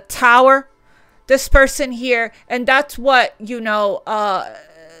 Right? The Tower. This person here. And that's what, you know,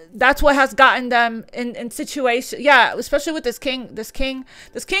 that's what has gotten them in situations. Yeah, especially with this king. This king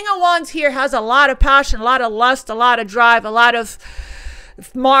of Wands here has a lot of passion, a lot of lust, a lot of drive, a lot of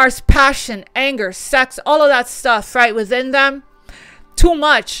Mars passion, anger, sex, all of that stuff, right, within them. Too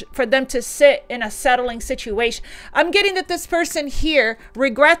much for them to sit in a settling situation. I'm getting that this person here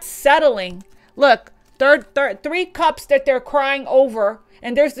regrets settling. Look, three cups that they're crying over.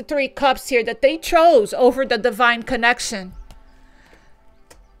 And there's the 3 cups here that they chose over the divine connection.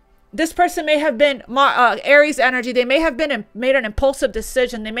 This person may have been Aries energy. They may have made an impulsive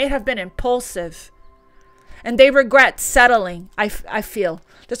decision. They may have been impulsive. And they regret settling, I feel.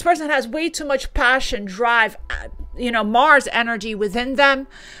 This person has way too much passion, drive, you know, Mars energy within them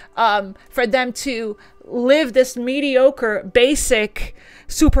for them to live this mediocre, basic,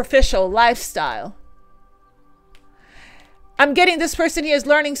 superficial lifestyle. I'm getting this person here is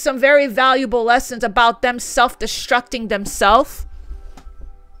learning some very valuable lessons about them self-destructing themselves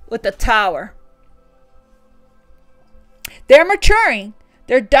with the Tower. They're maturing.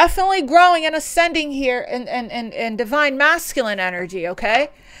 They're definitely growing and ascending here in divine masculine energy, okay?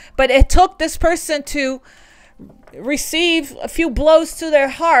 But it took this person to receive a few blows to their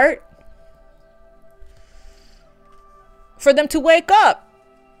heart for them to wake up.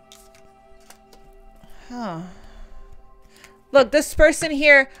 Huh. Look, this person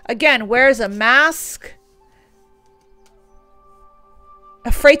here, again, wears a mask.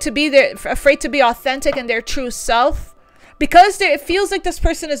 Afraid to be authentic in their true self. Because it feels like this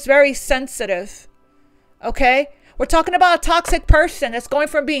person is very sensitive. Okay? We're talking about a toxic person that's going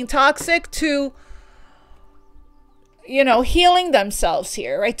from being toxic to, you know, healing themselves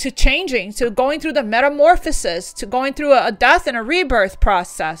here, right? To changing, to going through the metamorphosis, to going through a death and a rebirth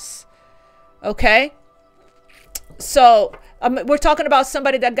process. Okay? So, we're talking about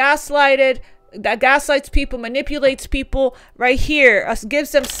somebody that gaslights people, manipulates people right here.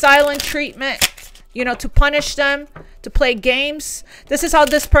 Gives them silent treatment, you know, to punish them, to play games. This is how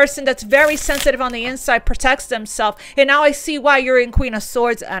this person that's very sensitive on the inside protects themselves. And now I see why you're in Queen of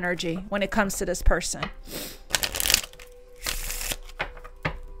Swords energy when it comes to this person.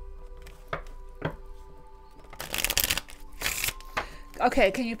 Okay,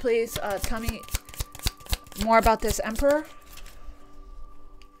 can you please tell me more about this Emperor?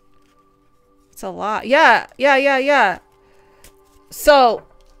 It's a lot. Yeah. So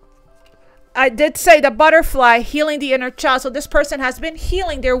I did say the butterfly, healing the inner child. So this person has been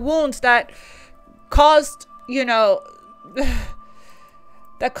healing their wounds that caused, you know,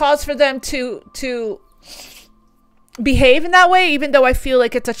 that caused for them to behave in that way, even though I feel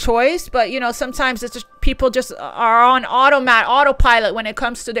like it's a choice. But, you know, sometimes it's just, people just are on autopilot when it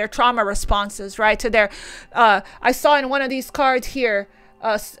comes to their trauma responses, right? To their, I saw in one of these cards here,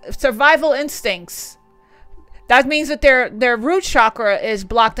 survival instincts. That means that their root chakra is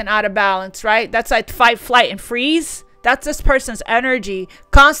blocked and out of balance, right? That's like fight, flight, and freeze. That's this person's energy.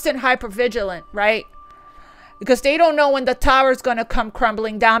 Constant hypervigilant, right? Because they don't know when the tower is going to come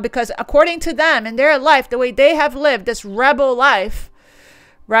crumbling down. Because according to them, in their life, the way they have lived this rebel life,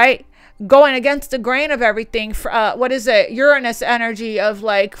 right? Going against the grain of everything. What is it? Uranus energy of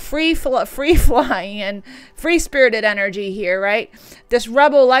like free flying and free spirited energy here, right? This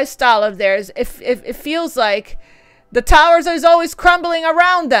rebel lifestyle of theirs. It feels like the towers is always crumbling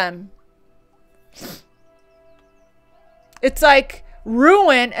around them. It's like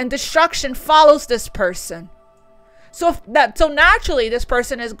ruin and destruction follows this person. So naturally, this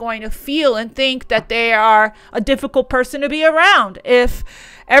person is going to feel and think that they are a difficult person to be around. If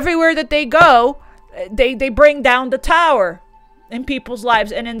everywhere that they go, they bring down the tower in people's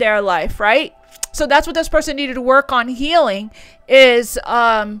lives and in their life, right? So that's what this person needed to work on healing is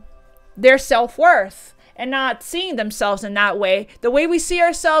their self-worth and not seeing themselves in that way. The way we see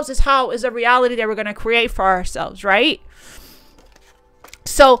ourselves is a reality that we're going to create for ourselves, right?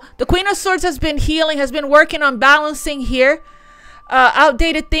 So the Queen of Swords has been healing, has been working on balancing here,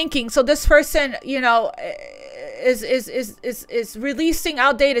 outdated thinking. So this person, you know, is releasing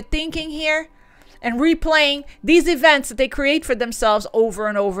outdated thinking here and replaying these events that they create for themselves over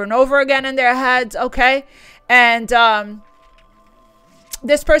and over and over again in their heads. Okay. And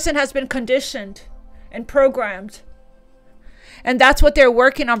this person has been conditioned and programmed. And that's what they're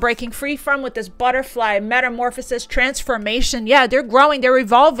working on breaking free from with this butterfly, metamorphosis, transformation. Yeah, they're growing, they're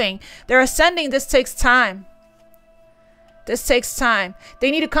evolving, they're ascending. This takes time. This takes time. They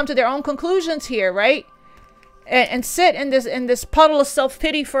need to come to their own conclusions here, right? And sit in this puddle of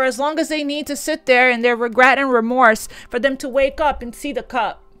self-pity for as long as they need to sit there in their regret and remorse for them to wake up and see the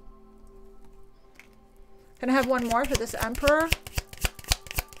cup. Can I have one more for this Emperor?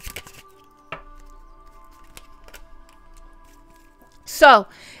 So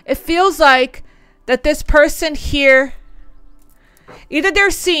it feels like that this person here, either they're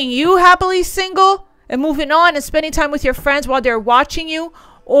seeing you happily single and moving on and spending time with your friends while they're watching you,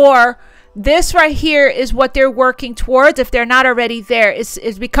 or this right here is what they're working towards, if they're not already there,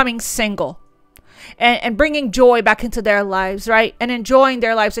 is becoming single and bringing joy back into their lives, right? And enjoying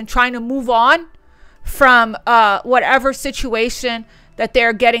their lives and trying to move on from whatever situation that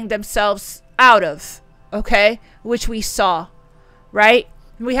they're getting themselves out of, okay? Which we saw. Right?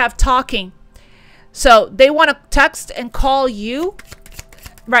 We have talking. So they want to text and call you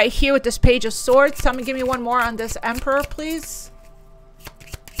right here with this Page of Swords. Tell me, give me one more on this Emperor, please.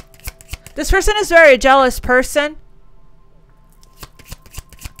 This person is very a jealous person.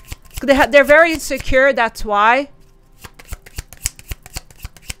 They're very insecure. That's why.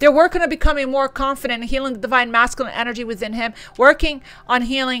 They're working on becoming more confident and healing the divine masculine energy within him. Working on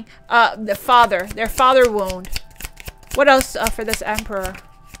healing their father wound. What else for this Emperor?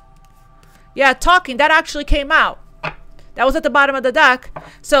 Yeah, talking. That actually came out. That was at the bottom of the deck.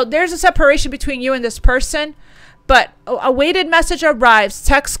 So there's a separation between you and this person. But a weighted message arrives.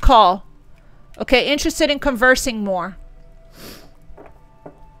 Text, call. Okay, interested in conversing more.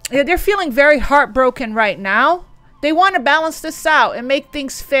 Yeah, they're feeling very heartbroken right now. They want to balance this out and make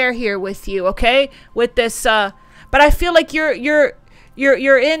things fair here with you, okay? With this, but I feel like you're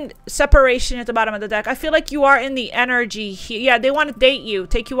in separation at the bottom of the deck. I feel like you are in the energy here. Yeah, they want to date you,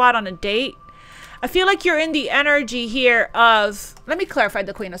 take you out on a date. I feel like you're in the energy here of, let me clarify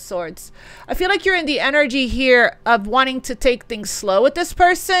the Queen of Swords. I feel like you're in the energy here of wanting to take things slow with this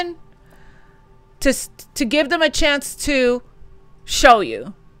person. To give them a chance to show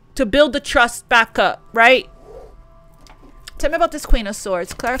you. To build the trust back up, right? Tell me about this Queen of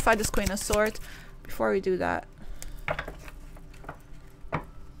Swords. Clarify this Queen of Swords before we do that.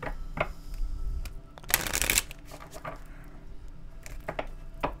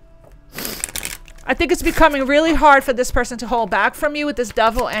 I think it's becoming really hard for this person to hold back from you with this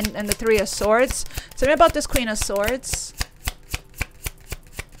Devil and the Three of Swords. Tell me about this Queen of Swords.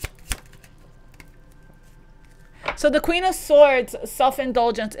 So the Queen of Swords,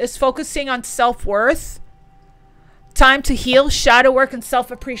 self-indulgence, is focusing on self-worth, time to heal, shadow work, and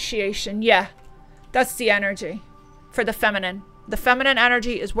self-appreciation. Yeah, that's the energy for the feminine. The feminine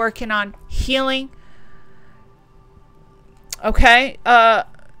energy is working on healing. Okay.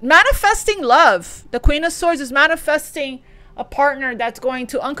 Manifesting love. The Queen of Swords is manifesting a partner that's going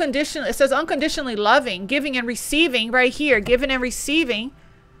to unconditionally, it says unconditionally loving, giving and receiving right here, giving and receiving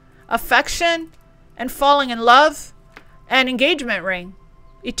affection and falling in love and engagement ring.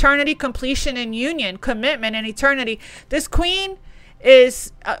 Eternity, completion, and union, commitment, and eternity. This queen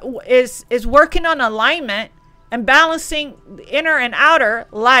is working on alignment and balancing the inner and outer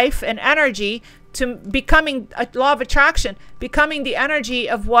life and energy to becoming a law of attraction, becoming the energy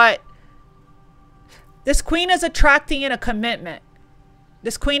of what this queen is attracting in a commitment.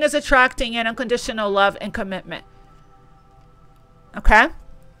 This queen is attracting in unconditional love and commitment. Okay?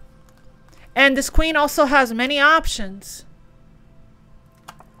 And this queen also has many options.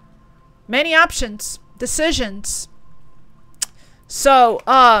 Many options, decisions. So,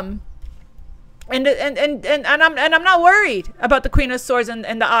 and I'm not worried about the Queen of Swords and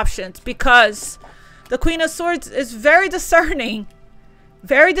the options, because the Queen of Swords is very discerning,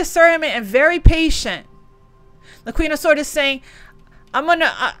 very discernment, and very patient. The Queen of Swords is saying, I'm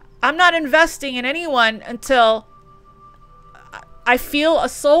not investing in anyone until I feel a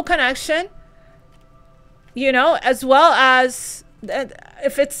soul connection, you know, as well as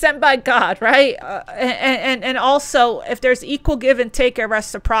if it's sent by God, right? And also if there's equal give and take and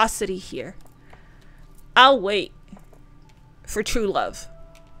reciprocity here. I'll wait for true love,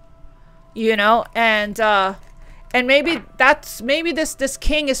 you know, and maybe this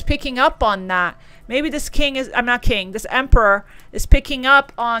king is picking up on that. Maybe this king is, I'm not king, this emperor is picking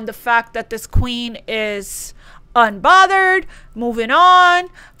up on the fact that this queen is unbothered, moving on,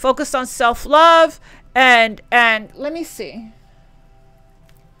 focused on self-love, and let me see.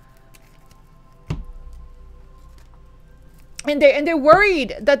 And they're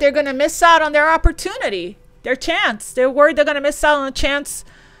worried that they're going to miss out on their opportunity, their chance. They're worried they're going to miss out on a chance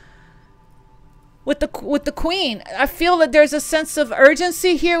with the queen. I feel that there's a sense of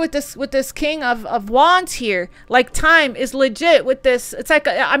urgency here with this king of wands here. Like time is legit with this. It's like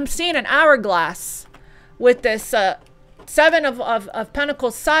I'm seeing an hourglass with this seven of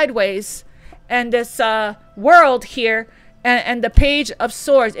pentacles sideways, and this world here, and the page of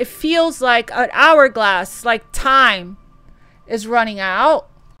swords. It feels like an hourglass, like time is running out.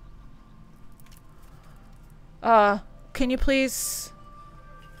 Can you please?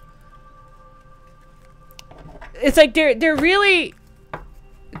 It's like they're really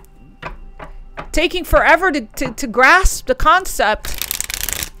taking forever to grasp the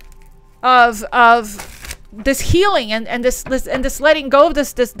concept of this healing and this letting go of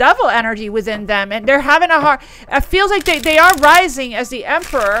this devil energy within them, and they're having a hard. It feels like they are rising as the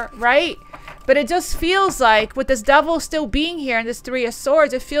emperor, right? But it just feels like with this devil still being here and this Three of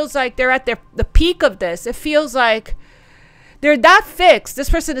Swords, it feels like they're at the peak of this. It feels like they're that fixed.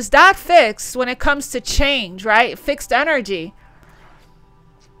 This person is that fixed when it comes to change, right? Fixed energy.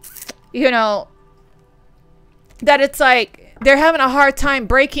 You know, that it's like they're having a hard time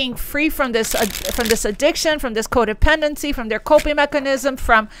breaking free from this addiction, from this codependency, from their coping mechanism,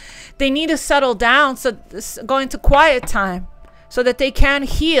 they need to settle down, so go into quiet time so that they can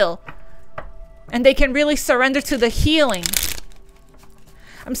heal. And they can really surrender to the healing.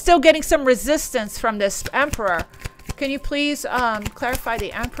 I'm still getting some resistance from this emperor. Can you please clarify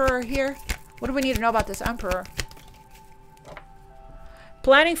the emperor here? What do we need to know about this emperor?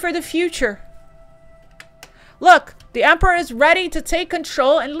 Planning for the future. Look, the emperor is ready to take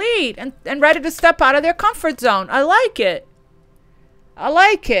control and lead, and ready to step out of their comfort zone. I like it. I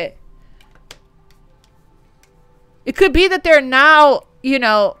like it. It could be that they're now, you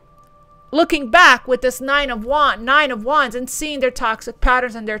know, looking back with this nine of wands and seeing their toxic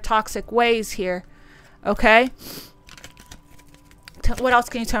patterns and their toxic ways here. Okay. What else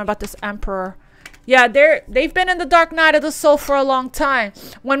can you tell me about this emperor? Yeah, they've been in the dark night of the soul for a long time.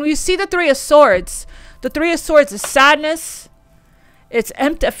 When we see the Three of Swords, the Three of Swords is sadness. It's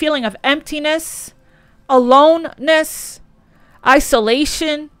a feeling of emptiness, aloneness,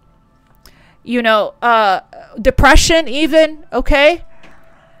 isolation, you know, depression even, okay?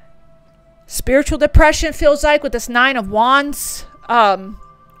 Spiritual depression feels like with this Nine of Wands.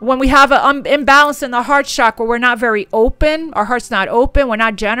 When we have an imbalance in the heart chakra, we're not very open. Our heart's not open. We're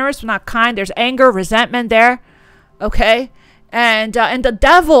not generous. We're not kind. There's anger, resentment there. Okay. And the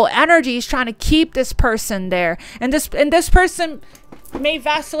devil energy is trying to keep this person there. And this person may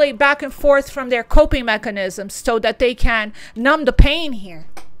vacillate back and forth from their coping mechanisms so that they can numb the pain here.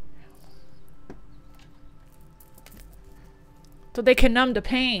 So they can numb the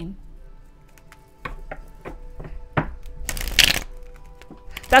pain.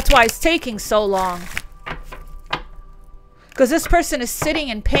 That's why it's taking so long. Because this person is sitting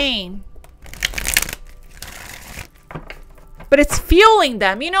in pain. But it's fueling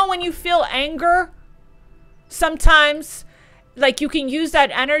them. You know, when you feel anger, sometimes, like, you can use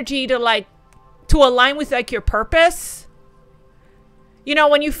that energy to align with, like, your purpose. You know,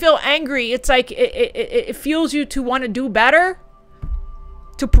 when you feel angry, it's like it fuels you to want to do better.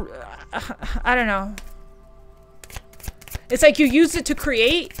 I don't know. It's like you use it to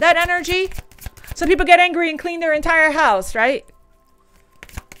create that energy. Some people get angry and clean their entire house, right?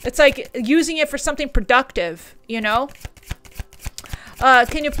 It's like using it for something productive, you know?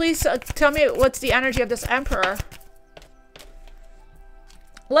 Can you please tell me what's the energy of this Emperor?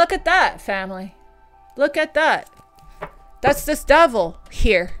 Look at that, family. Look at that. That's this devil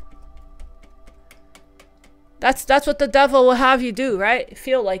here. That's what the devil will have you do, right?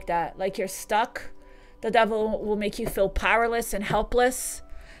 Feel like that, like you're stuck. The devil will make you feel powerless and helpless.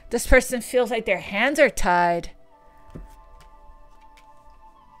 This person feels like their hands are tied.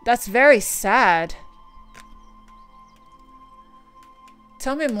 That's very sad.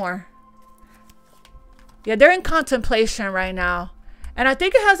 Tell me more. Yeah, they're in contemplation right now. And I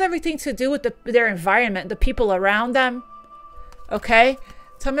think it has everything to do with their environment, the people around them. Okay?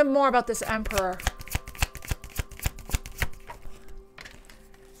 Tell me more about this Emperor.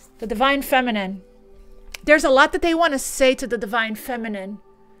 The Divine Feminine. There's a lot that they want to say to the Divine Feminine.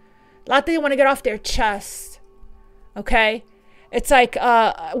 A lot that they want to get off their chest. Okay? It's like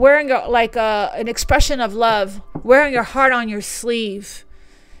wearing an expression of love. Wearing your heart on your sleeve.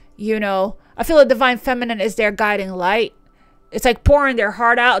 You know? I feel the Divine Feminine is their guiding light. It's like pouring their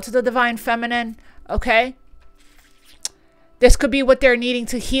heart out to the Divine Feminine. Okay? This could be what they're needing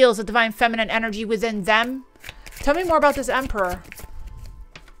to heal, the Divine Feminine energy within them. Tell me more about this Emperor.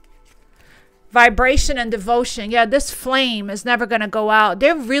 Vibration and devotion. Yeah, this flame is never going to go out.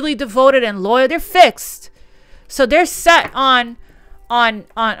 They're really devoted and loyal. They're fixed. So they're set on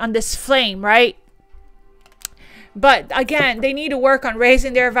this flame, right? But again, they need to work on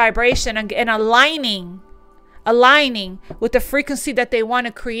raising their vibration and aligning with the frequency that they want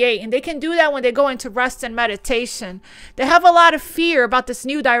to create. And they can do that when they go into rest and meditation. They have a lot of fear about this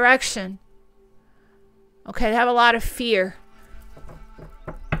new direction. Okay, they have a lot of fear.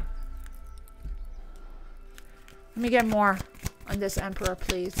 Let me get more on this Emperor,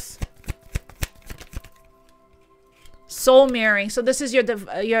 please. Soul mirroring. So this is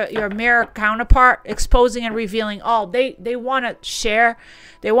your mirror counterpart, exposing and revealing all. They want to share.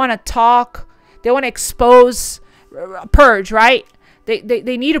 They want to talk. They want to expose, purge, right?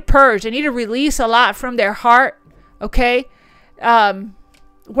 They need to purge. They need to release a lot from their heart. Okay?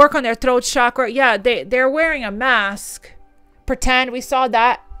 Work on their throat chakra. Yeah, they're wearing a mask. Pretend. We saw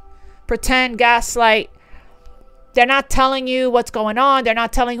that. Pretend, gaslight. They're not telling you what's going on. They're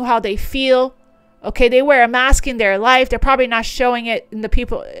not telling you how they feel. Okay, they wear a mask in their life. They're probably not showing it in the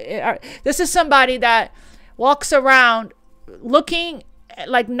people. This is somebody that walks around looking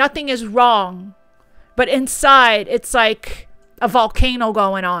like nothing is wrong. But inside, it's like a volcano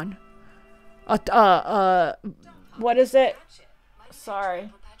going on. What is it?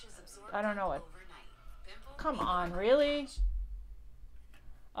 Sorry. I don't know what. Come on, really?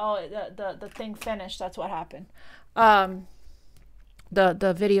 Oh, the thing finished. That's what happened.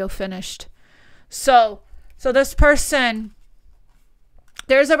 The video finished. So this person,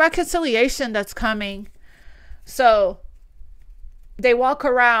 there's a reconciliation that's coming. So they walk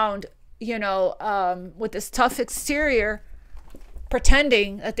around, you know, with this tough exterior,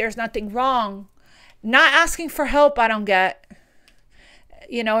 pretending that there's nothing wrong, not asking for help. I don't get,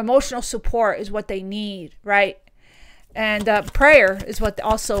 you know, emotional support is what they need, right? And prayer is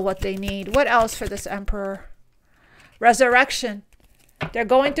what they need. What else for this Emperor? Resurrection. They're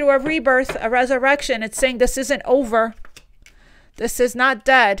going through a rebirth, a resurrection. It's saying this isn't over. This is not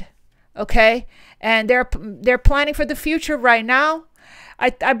dead. Okay? And they're planning for the future right now.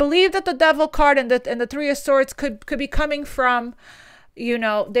 I believe that the Devil card and the Three of Swords could be coming from, you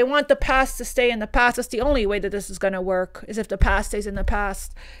know, they want the past to stay in the past. That's the only way that this is going to work, is if the past stays in the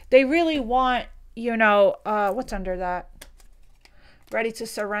past. They really want, you know, what's under that? Ready to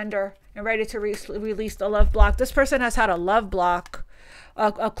surrender and ready to release the love block. This person has had a love block,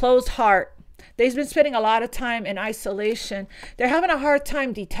 a closed heart. They've been spending a lot of time in isolation. They're having a hard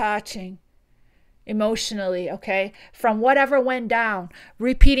time detaching emotionally, okay, from whatever went down,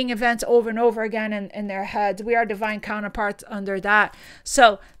 repeating events over and over again in their heads. We are divine counterparts under that.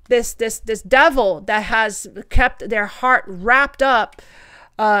 So this devil that has kept their heart wrapped up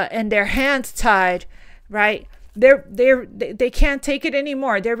and their hands tied, right? They can't take it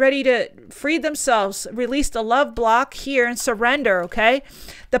anymore. They're ready to free themselves, release the love block here and surrender, okay?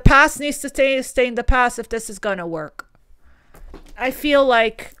 The past needs to stay in the past if this is going to work. I feel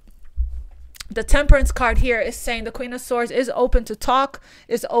like the Temperance card here is saying the Queen of Swords is open to talk,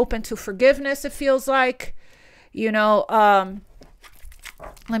 is open to forgiveness, it feels like. You know,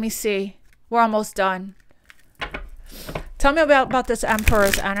 let me see. We're almost done. Tell me about this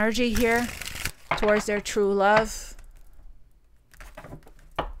Emperor's energy here towards their true love.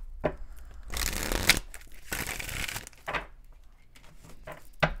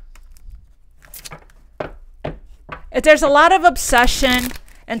 If there's a lot of obsession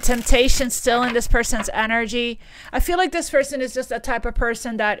and temptation still in this person's energy. I feel like this person is just a type of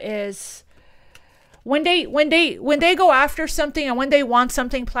person that is, when they go after something and when they want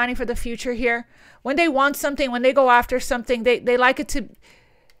something, planning for the future here, when they want something, when they go after something, they like it to,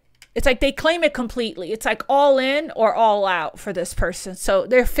 it's like they claim it completely. It's like all in or all out for this person. So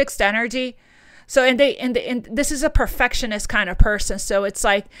they're fixed energy. So, and this is a perfectionist kind of person. So it's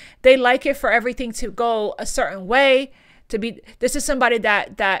like, they like it for everything to go a certain way, to be, this is somebody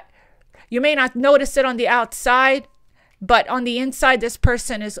that you may not notice it on the outside, but on the inside, this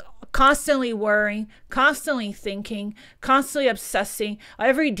person is constantly worrying, constantly thinking, constantly obsessing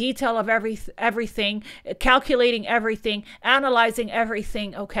every detail of everything, calculating everything, analyzing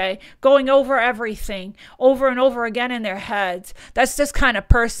everything, okay? Going over everything over and over again in their heads. That's this kind of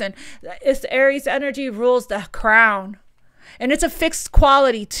person. It's Aries energy rules the crown. And it's a fixed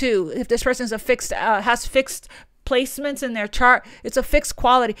quality too. If this person is a fixed, has fixed placements in their chart, it's a fixed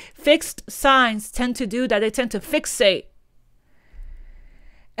quality. Fixed signs tend to do that. They tend to fixate.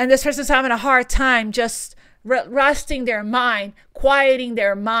 And this person's having a hard time just resting their mind, quieting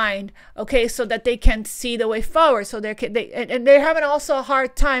their mind, okay, so that they can see the way forward. So they're having also a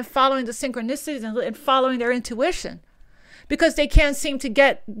hard time following the synchronicities and following their intuition, because they can't seem to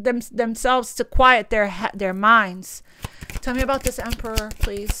get themselves to quiet their minds. Tell me about this Emperor,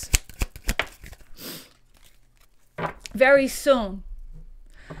 please. Very soon.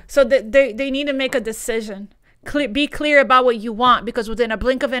 So they need to make a decision. Be clear about what you want, because within a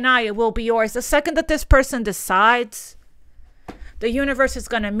blink of an eye, it will be yours. The second that this person decides, the universe is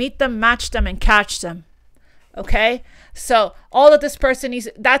going to meet them, match them, and catch them. Okay? So all that this person needs,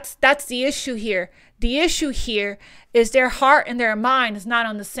 that's the issue here. The issue here is their heart and their mind is not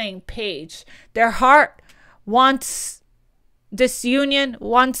on the same page. Their heart wants this union,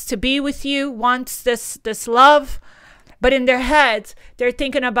 wants to be with you, wants this love. But in their heads, they're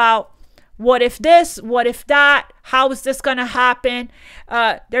thinking about, what if this? What if that? How is this going to happen?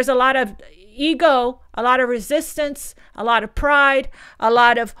 There's a lot of ego, a lot of resistance, a lot of pride, a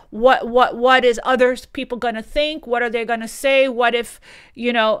lot of what is others people going to think? What are they going to say? What if,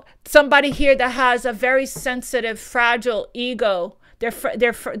 somebody here that has a very sensitive, fragile ego,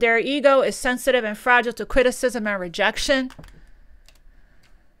 their ego is sensitive and fragile to criticism and rejection.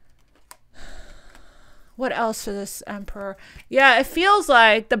 What else for this Emperor? Yeah, it feels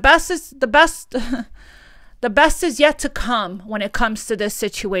like the best is yet to come when it comes to this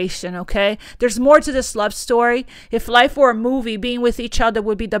situation, okay? There's more to this love story. If life were a movie, being with each other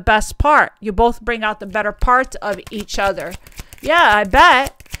would be the best part. You both bring out the better part of each other. Yeah, I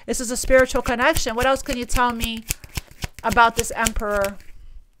bet. This is a spiritual connection. What else can you tell me about this Emperor?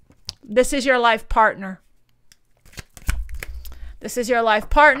 This is your life partner. This is your life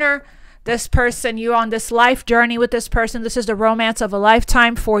partner. This person, you're on this life journey with this person. This is the romance of a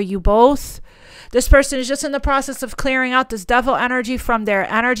lifetime for you both. This person is just in the process of clearing out this devil energy from their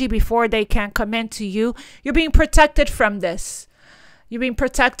energy before they can come into you. You're being protected from this. You're being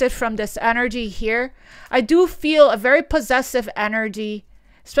protected from this energy here. I do feel a very possessive energy,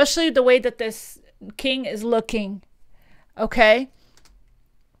 especially the way that this king is looking. Okay?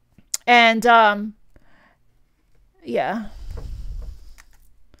 And, yeah.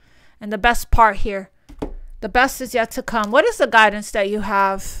 And the best part here, the best is yet to come. What is the guidance that you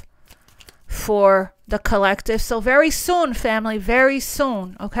have for the collective? So very soon, family, very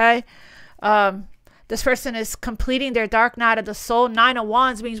soon, okay? This person is completing their dark night of the soul. 9 of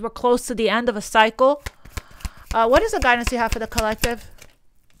Wands means we're close to the end of a cycle. What is the guidance you have for the collective?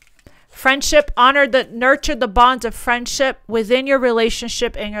 Friendship, nurture the bonds of friendship within your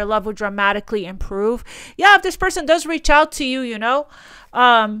relationship, and your love will dramatically improve. Yeah, if this person does reach out to you,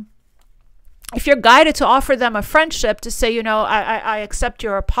 if you're guided to offer them a friendship, to say, I accept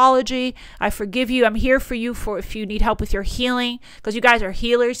your apology, I forgive you, I'm here for you for if you need help with your healing, because you guys are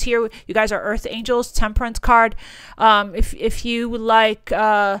healers here, you guys are earth angels, temperance card. If you would like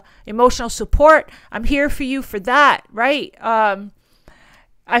emotional support, I'm here for you for that, right?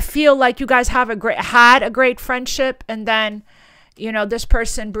 I feel like you guys have had a great friendship, and then this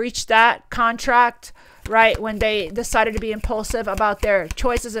person breached that contract, right, when they decided to be impulsive about their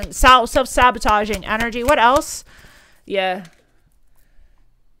choices and self-sabotaging energy. What else? Yeah.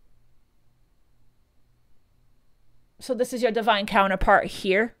 So this is your divine counterpart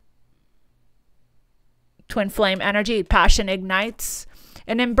here. Twin flame energy, passion ignites.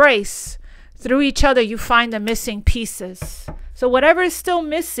 And embrace. Through each other, you find the missing pieces. So whatever is still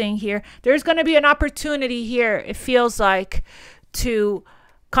missing here, there's going to be an opportunity here, it feels like, to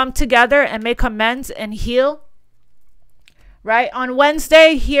come together and make amends and heal. Right? On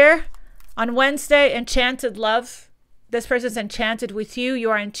Wednesday here, on Wednesday, Enchanted Love This person's enchanted with you.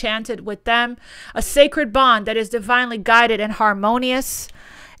 You are enchanted with them. A sacred bond that is divinely guided and harmonious.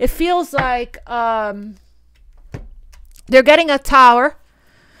 It feels like they're getting a tower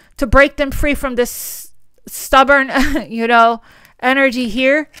to break them free from this stubborn, energy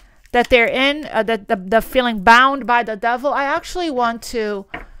here that they're in, the feeling bound by the devil. I actually want to,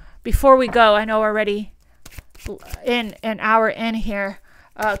 before we go, I know we're already in an hour in here.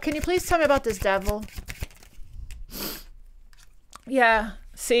 Can you please tell me about this devil? Yeah,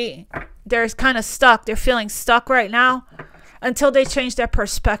 see, they're kind of stuck. They're feeling stuck right now until they change their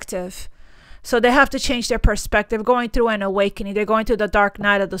perspective. So they have to change their perspective. Going through an awakening. They're going through the dark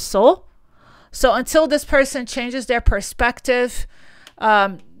night of the soul. So until this person changes their perspective,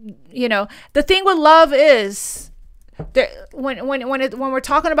 the thing with love is, when we're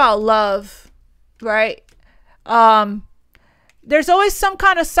talking about love, right? There's always some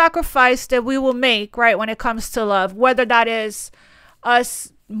kind of sacrifice that we will make, right, when it comes to love, whether that is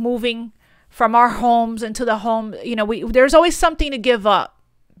us moving from our homes into the home. There's always something to give up,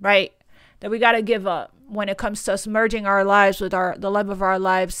 right, that we got to give up when it comes to us merging our lives with the love of our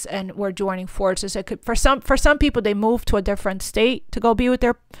lives, and we're joining forces. It could, for some people, they move to a different state to go be with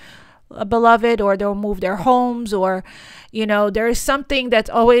their beloved, or they'll move their homes, or there is something that's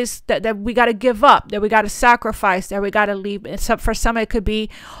always that we got to give up, that we got to sacrifice, that we got to leave. For some, it could be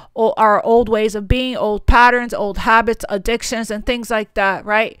our old ways of being, old patterns, old habits, addictions, and things like that,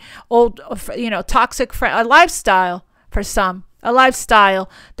 right? Old toxic a lifestyle. For some, a lifestyle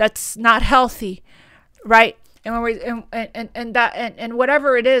that's not healthy, right? And when and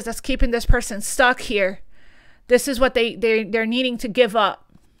whatever it is that's keeping this person stuck here, this is what they're needing to give up.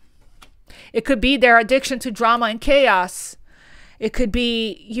 It could be their addiction to drama and chaos. It could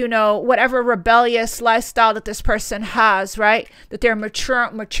be, whatever rebellious lifestyle that this person has, right? That they're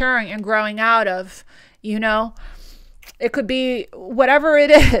maturing and growing out of, It could be whatever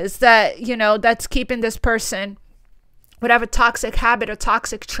it is that, that's keeping this person, whatever toxic habit or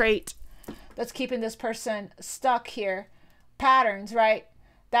toxic trait that's keeping this person stuck here. Patterns, right?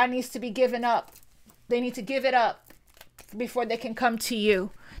 That needs to be given up. They need to give it up before they can come to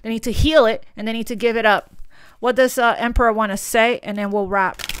you. They need to heal it, and they need to give it up. What does Emperor want to say? And then we'll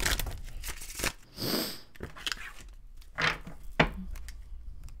wrap.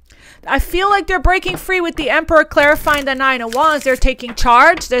 I feel like they're breaking free with the Emperor clarifying the Nine of Wands. They're taking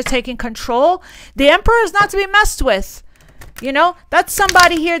charge. They're taking control. The Emperor is not to be messed with. That's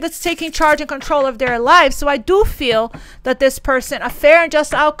somebody here that's taking charge and control of their life. So I do feel that this person, a fair and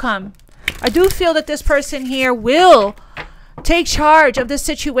just outcome. I do feel that this person here will take charge of this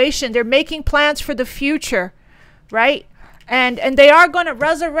situation. They're making plans for the future, right? And they are going to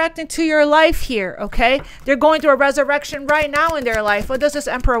resurrect into your life here, okay? They're going through a resurrection right now in their life. What does this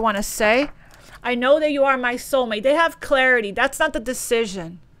Emperor want to say? I know that you are my soulmate. They have clarity. That's not the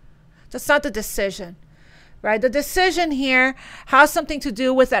decision. That's not the decision, right? The decision here has something to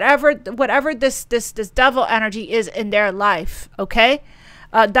do with whatever this devil energy is in their life, okay?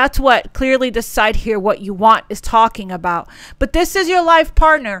 That's what clearly the side here, what you want, is talking about. But this is your life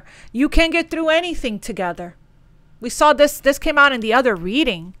partner. You can get through anything together. We saw this came out in the other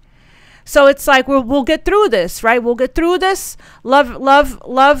reading. So it's like we'll get through this, right? We'll get through this.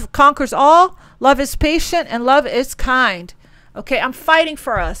 Love conquers all. Love is patient and love is kind. Okay, I'm fighting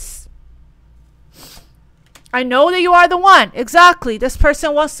for us. I know that you are the one. Exactly. This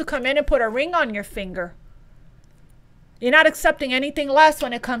person wants to come in and put a ring on your finger. You're not accepting anything less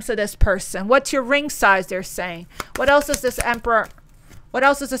when it comes to this person. What's your ring size, they're saying? What else is this Emperor? What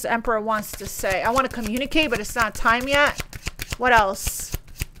else is this Emperor wants to say? I want to communicate, but it's not time yet. What else?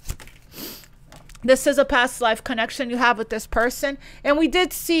 This is a past life connection you have with this person. And we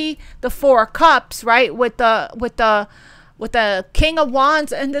did see the Four of Cups, right? With the King of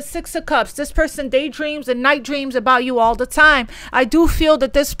Wands and the Six of Cups. This person daydreams and night dreams about you all the time. I do feel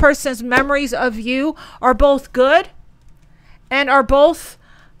that this person's memories of you are both good and are both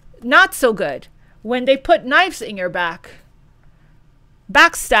not so good. When they put knives in your back.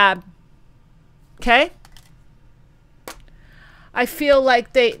 Backstab. Okay? I feel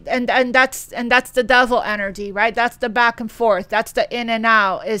like they and that's the devil energy, right? That's the back and forth. That's the in and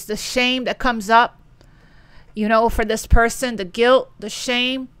out. Is the shame that comes up, for this person, the guilt, the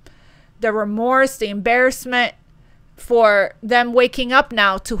shame, the remorse, the embarrassment for them waking up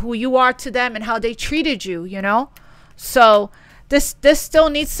now to who you are to them and how they treated you, So this still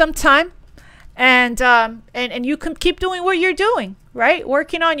needs some time, and you can keep doing what you're doing, right?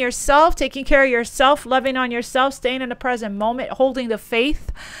 Working on yourself, taking care of yourself, loving on yourself, staying in the present moment, holding the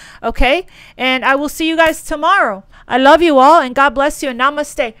faith, okay? And I will see you guys tomorrow. I love you all, and God bless you, and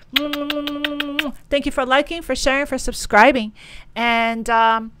namaste. Thank you for liking, for sharing, for subscribing, and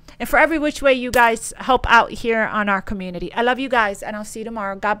for every which way you guys help out here on our community. I love you guys, and I'll see you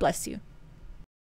tomorrow. God bless you.